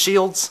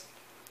windshields.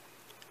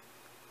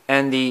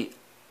 And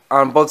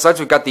on both sides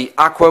we've got the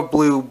aqua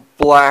blue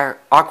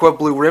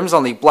rims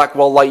on the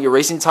Blackwell Lightyear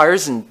racing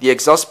tires and the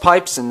exhaust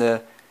pipes and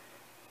the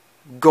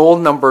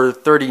gold number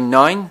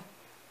 39.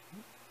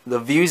 The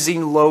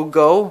Vuezine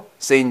logo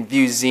saying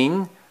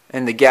Vuezine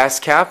and the gas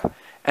cap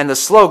and the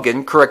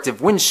slogan corrective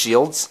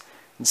windshields.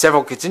 And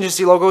several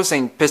contingency logos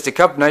saying Piston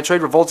Cup,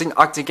 Nitrate, Revolting,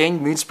 Octane,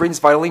 Mood Springs,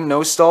 Vitally,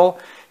 No Stall,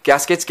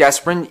 Gaskets,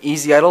 Gasprin,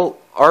 Easy Idle,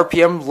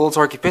 RPM, Little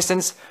Torquey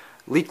Pistons,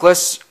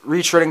 Leakless,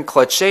 Retreading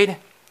Clutch Shade.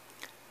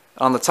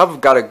 On the top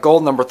we've got a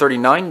gold number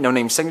 39, no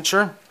name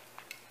signature.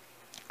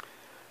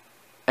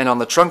 And on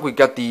the trunk we've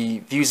got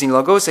the Vuezine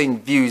logo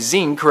saying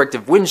Vuezine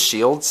corrective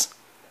windshields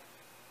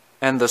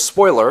and the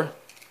spoiler.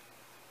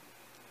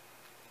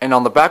 And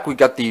on the back we've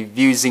got the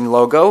Vuezine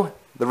logo,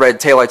 the red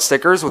taillight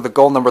stickers with the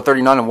gold number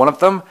 39 on one of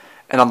them.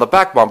 And on the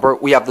back bumper,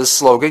 we have the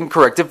slogan,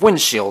 corrective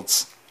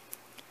windshields.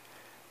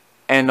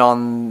 And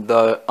on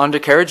the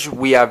undercarriage,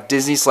 we have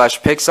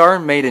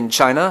Disney/Pixar, made in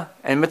China,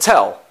 and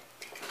Mattel.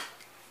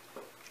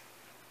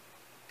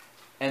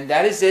 And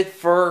that is it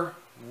for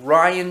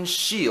Ryan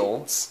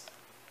Shields.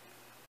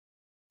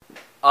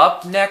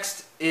 Up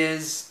next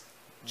is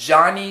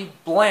Johnny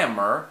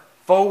Blammer,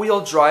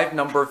 four-wheel drive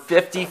number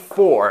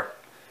 54.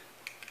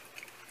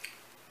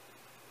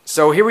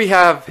 So here we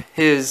have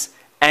his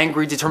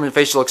angry determined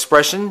facial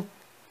expression,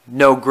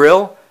 no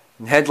grille,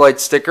 and headlight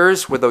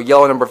stickers with a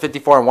yellow number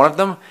 54 on one of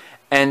them,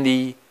 and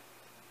the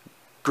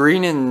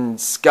green and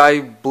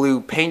sky blue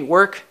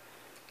paintwork.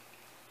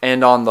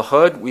 And on the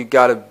hood we've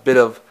got a bit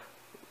of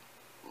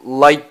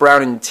light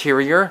brown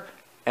interior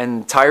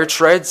and tire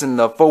treads and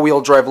the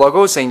four-wheel drive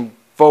logo saying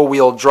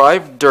four-wheel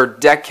drive, dirt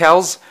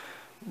decals,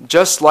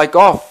 just like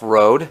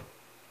off-road.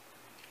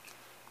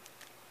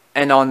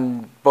 And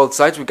on both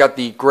sides we've got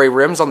the gray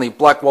rims on the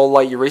Blackwell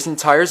Lightyear racing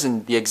tires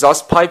and the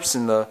exhaust pipes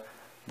and the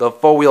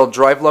four-wheel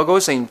drive logo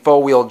saying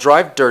four-wheel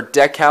drive, dirt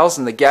decals,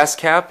 and the gas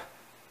cap.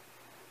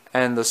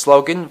 And the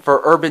slogan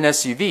for urban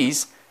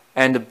SUVs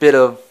and a bit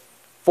of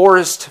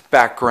forest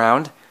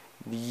background,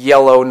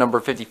 yellow number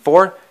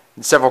 54,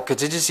 and several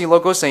contingency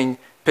logos saying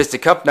Piston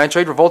Cup,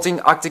 Nitrate, Revolting,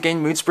 Octane,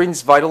 Mood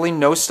Springs, Vitally,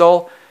 No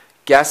Stall,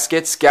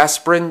 Gaskets,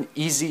 Gasprin,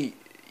 Easy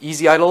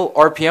Idle,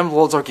 RPM,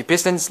 Little Torquey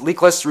Pistons,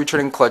 Leakless,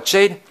 Returning Clutch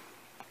Shade.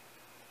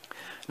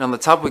 And on the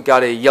top we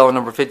got a yellow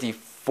number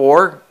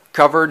 54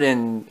 covered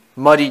in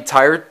muddy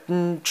tire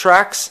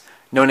tracks,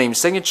 no name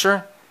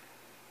signature.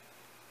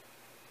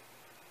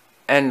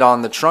 And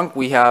on the trunk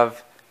we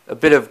have a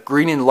bit of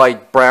green and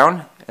light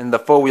brown and the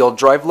four-wheel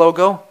drive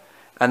logo,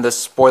 and the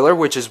spoiler,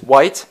 which is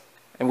white,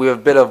 and we have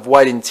a bit of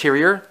white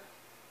interior.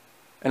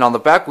 And on the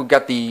back we've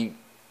got the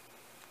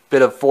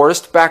bit of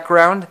forest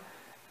background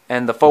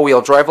and the four-wheel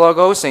drive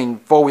logo saying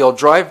four-wheel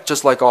drive,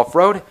 just like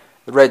off-road.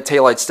 The red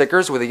taillight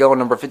stickers with a yellow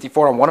number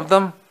 54 on one of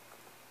them.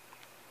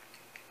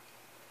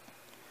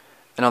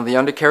 And on the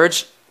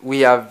undercarriage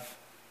we have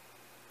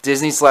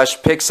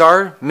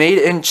Disney/Pixar, made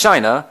in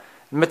China,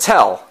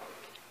 Mattel.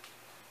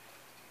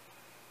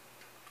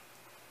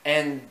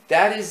 And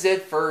that is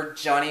it for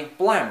Johnny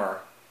Blammer.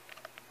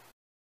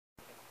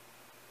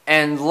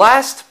 And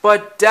last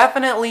but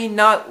definitely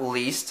not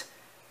least,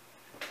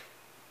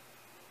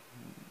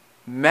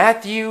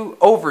 Matthew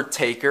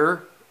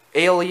Overtaker,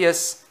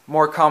 alias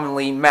more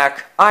commonly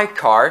Mac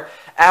iCar,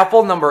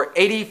 Apple number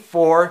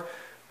 84,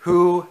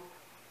 who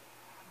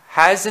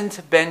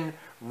hasn't been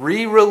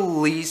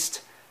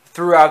re-released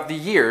throughout the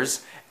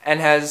years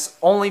and has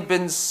only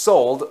been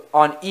sold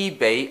on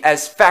eBay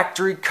as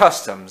factory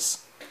customs.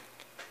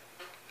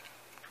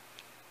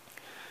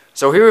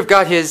 So here we've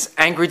got his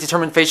angry,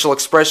 determined facial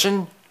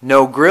expression,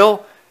 no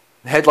grill,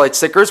 headlight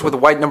stickers with a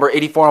white number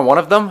 84 on one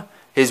of them,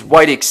 his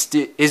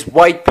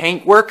white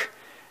paintwork,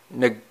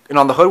 and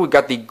on the hood we've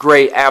got the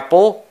gray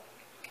Apple,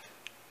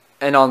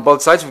 and on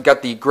both sides we've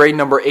got the gray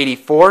number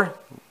 84,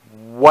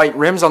 white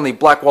rims on the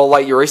Blackwall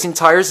Lightyear racing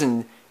tires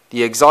and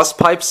the exhaust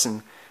pipes,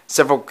 and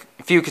a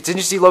few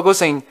contingency logos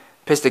saying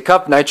Piston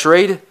Cup,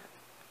 Nitrade,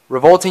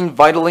 Revolting,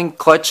 Vitalink,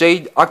 Clutch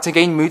Aid,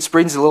 Octane, Mood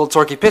Springs, and Little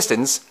Torquey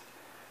Pistons.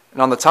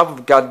 And on the top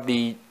we've got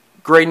the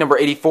gray number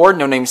 84,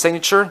 no name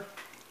signature.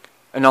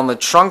 And on the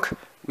trunk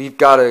we've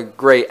got a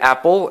gray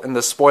Apple and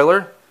the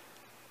spoiler.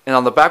 And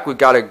on the back we've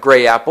got a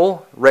gray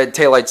Apple, red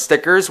taillight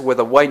stickers with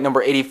a white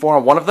number 84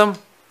 on one of them.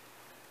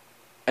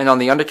 And on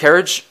the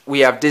undercarriage we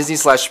have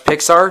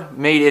Disney/Pixar,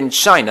 made in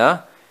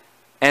China,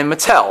 and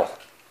Mattel.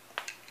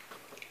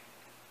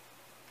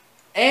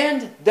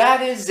 And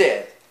that is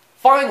it.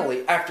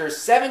 Finally, after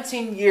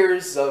 17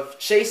 years of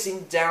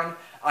chasing down,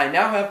 I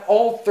now have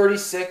all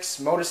 36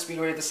 Motor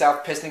Speedway of the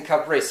South Piston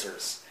Cup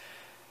racers.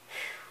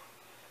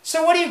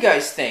 So what do you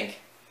guys think?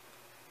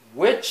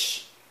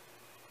 Which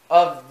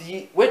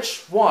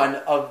one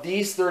of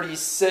these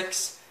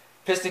 36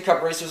 Piston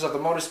Cup racers of the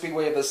Motor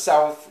Speedway of the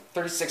South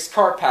 36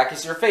 car pack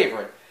is your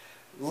favorite?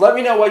 Let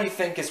me know what you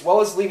think, as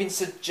well as leaving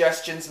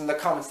suggestions in the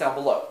comments down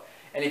below.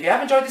 And if you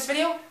have enjoyed this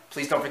video,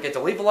 please don't forget to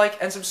leave a like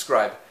and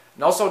subscribe.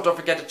 And also don't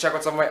forget to check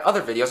out some of my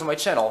other videos on my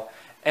channel.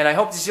 And I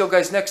hope to see you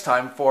guys next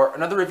time for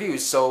another review,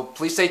 so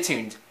please stay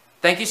tuned.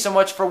 Thank you so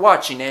much for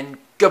watching, and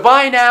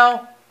goodbye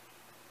now!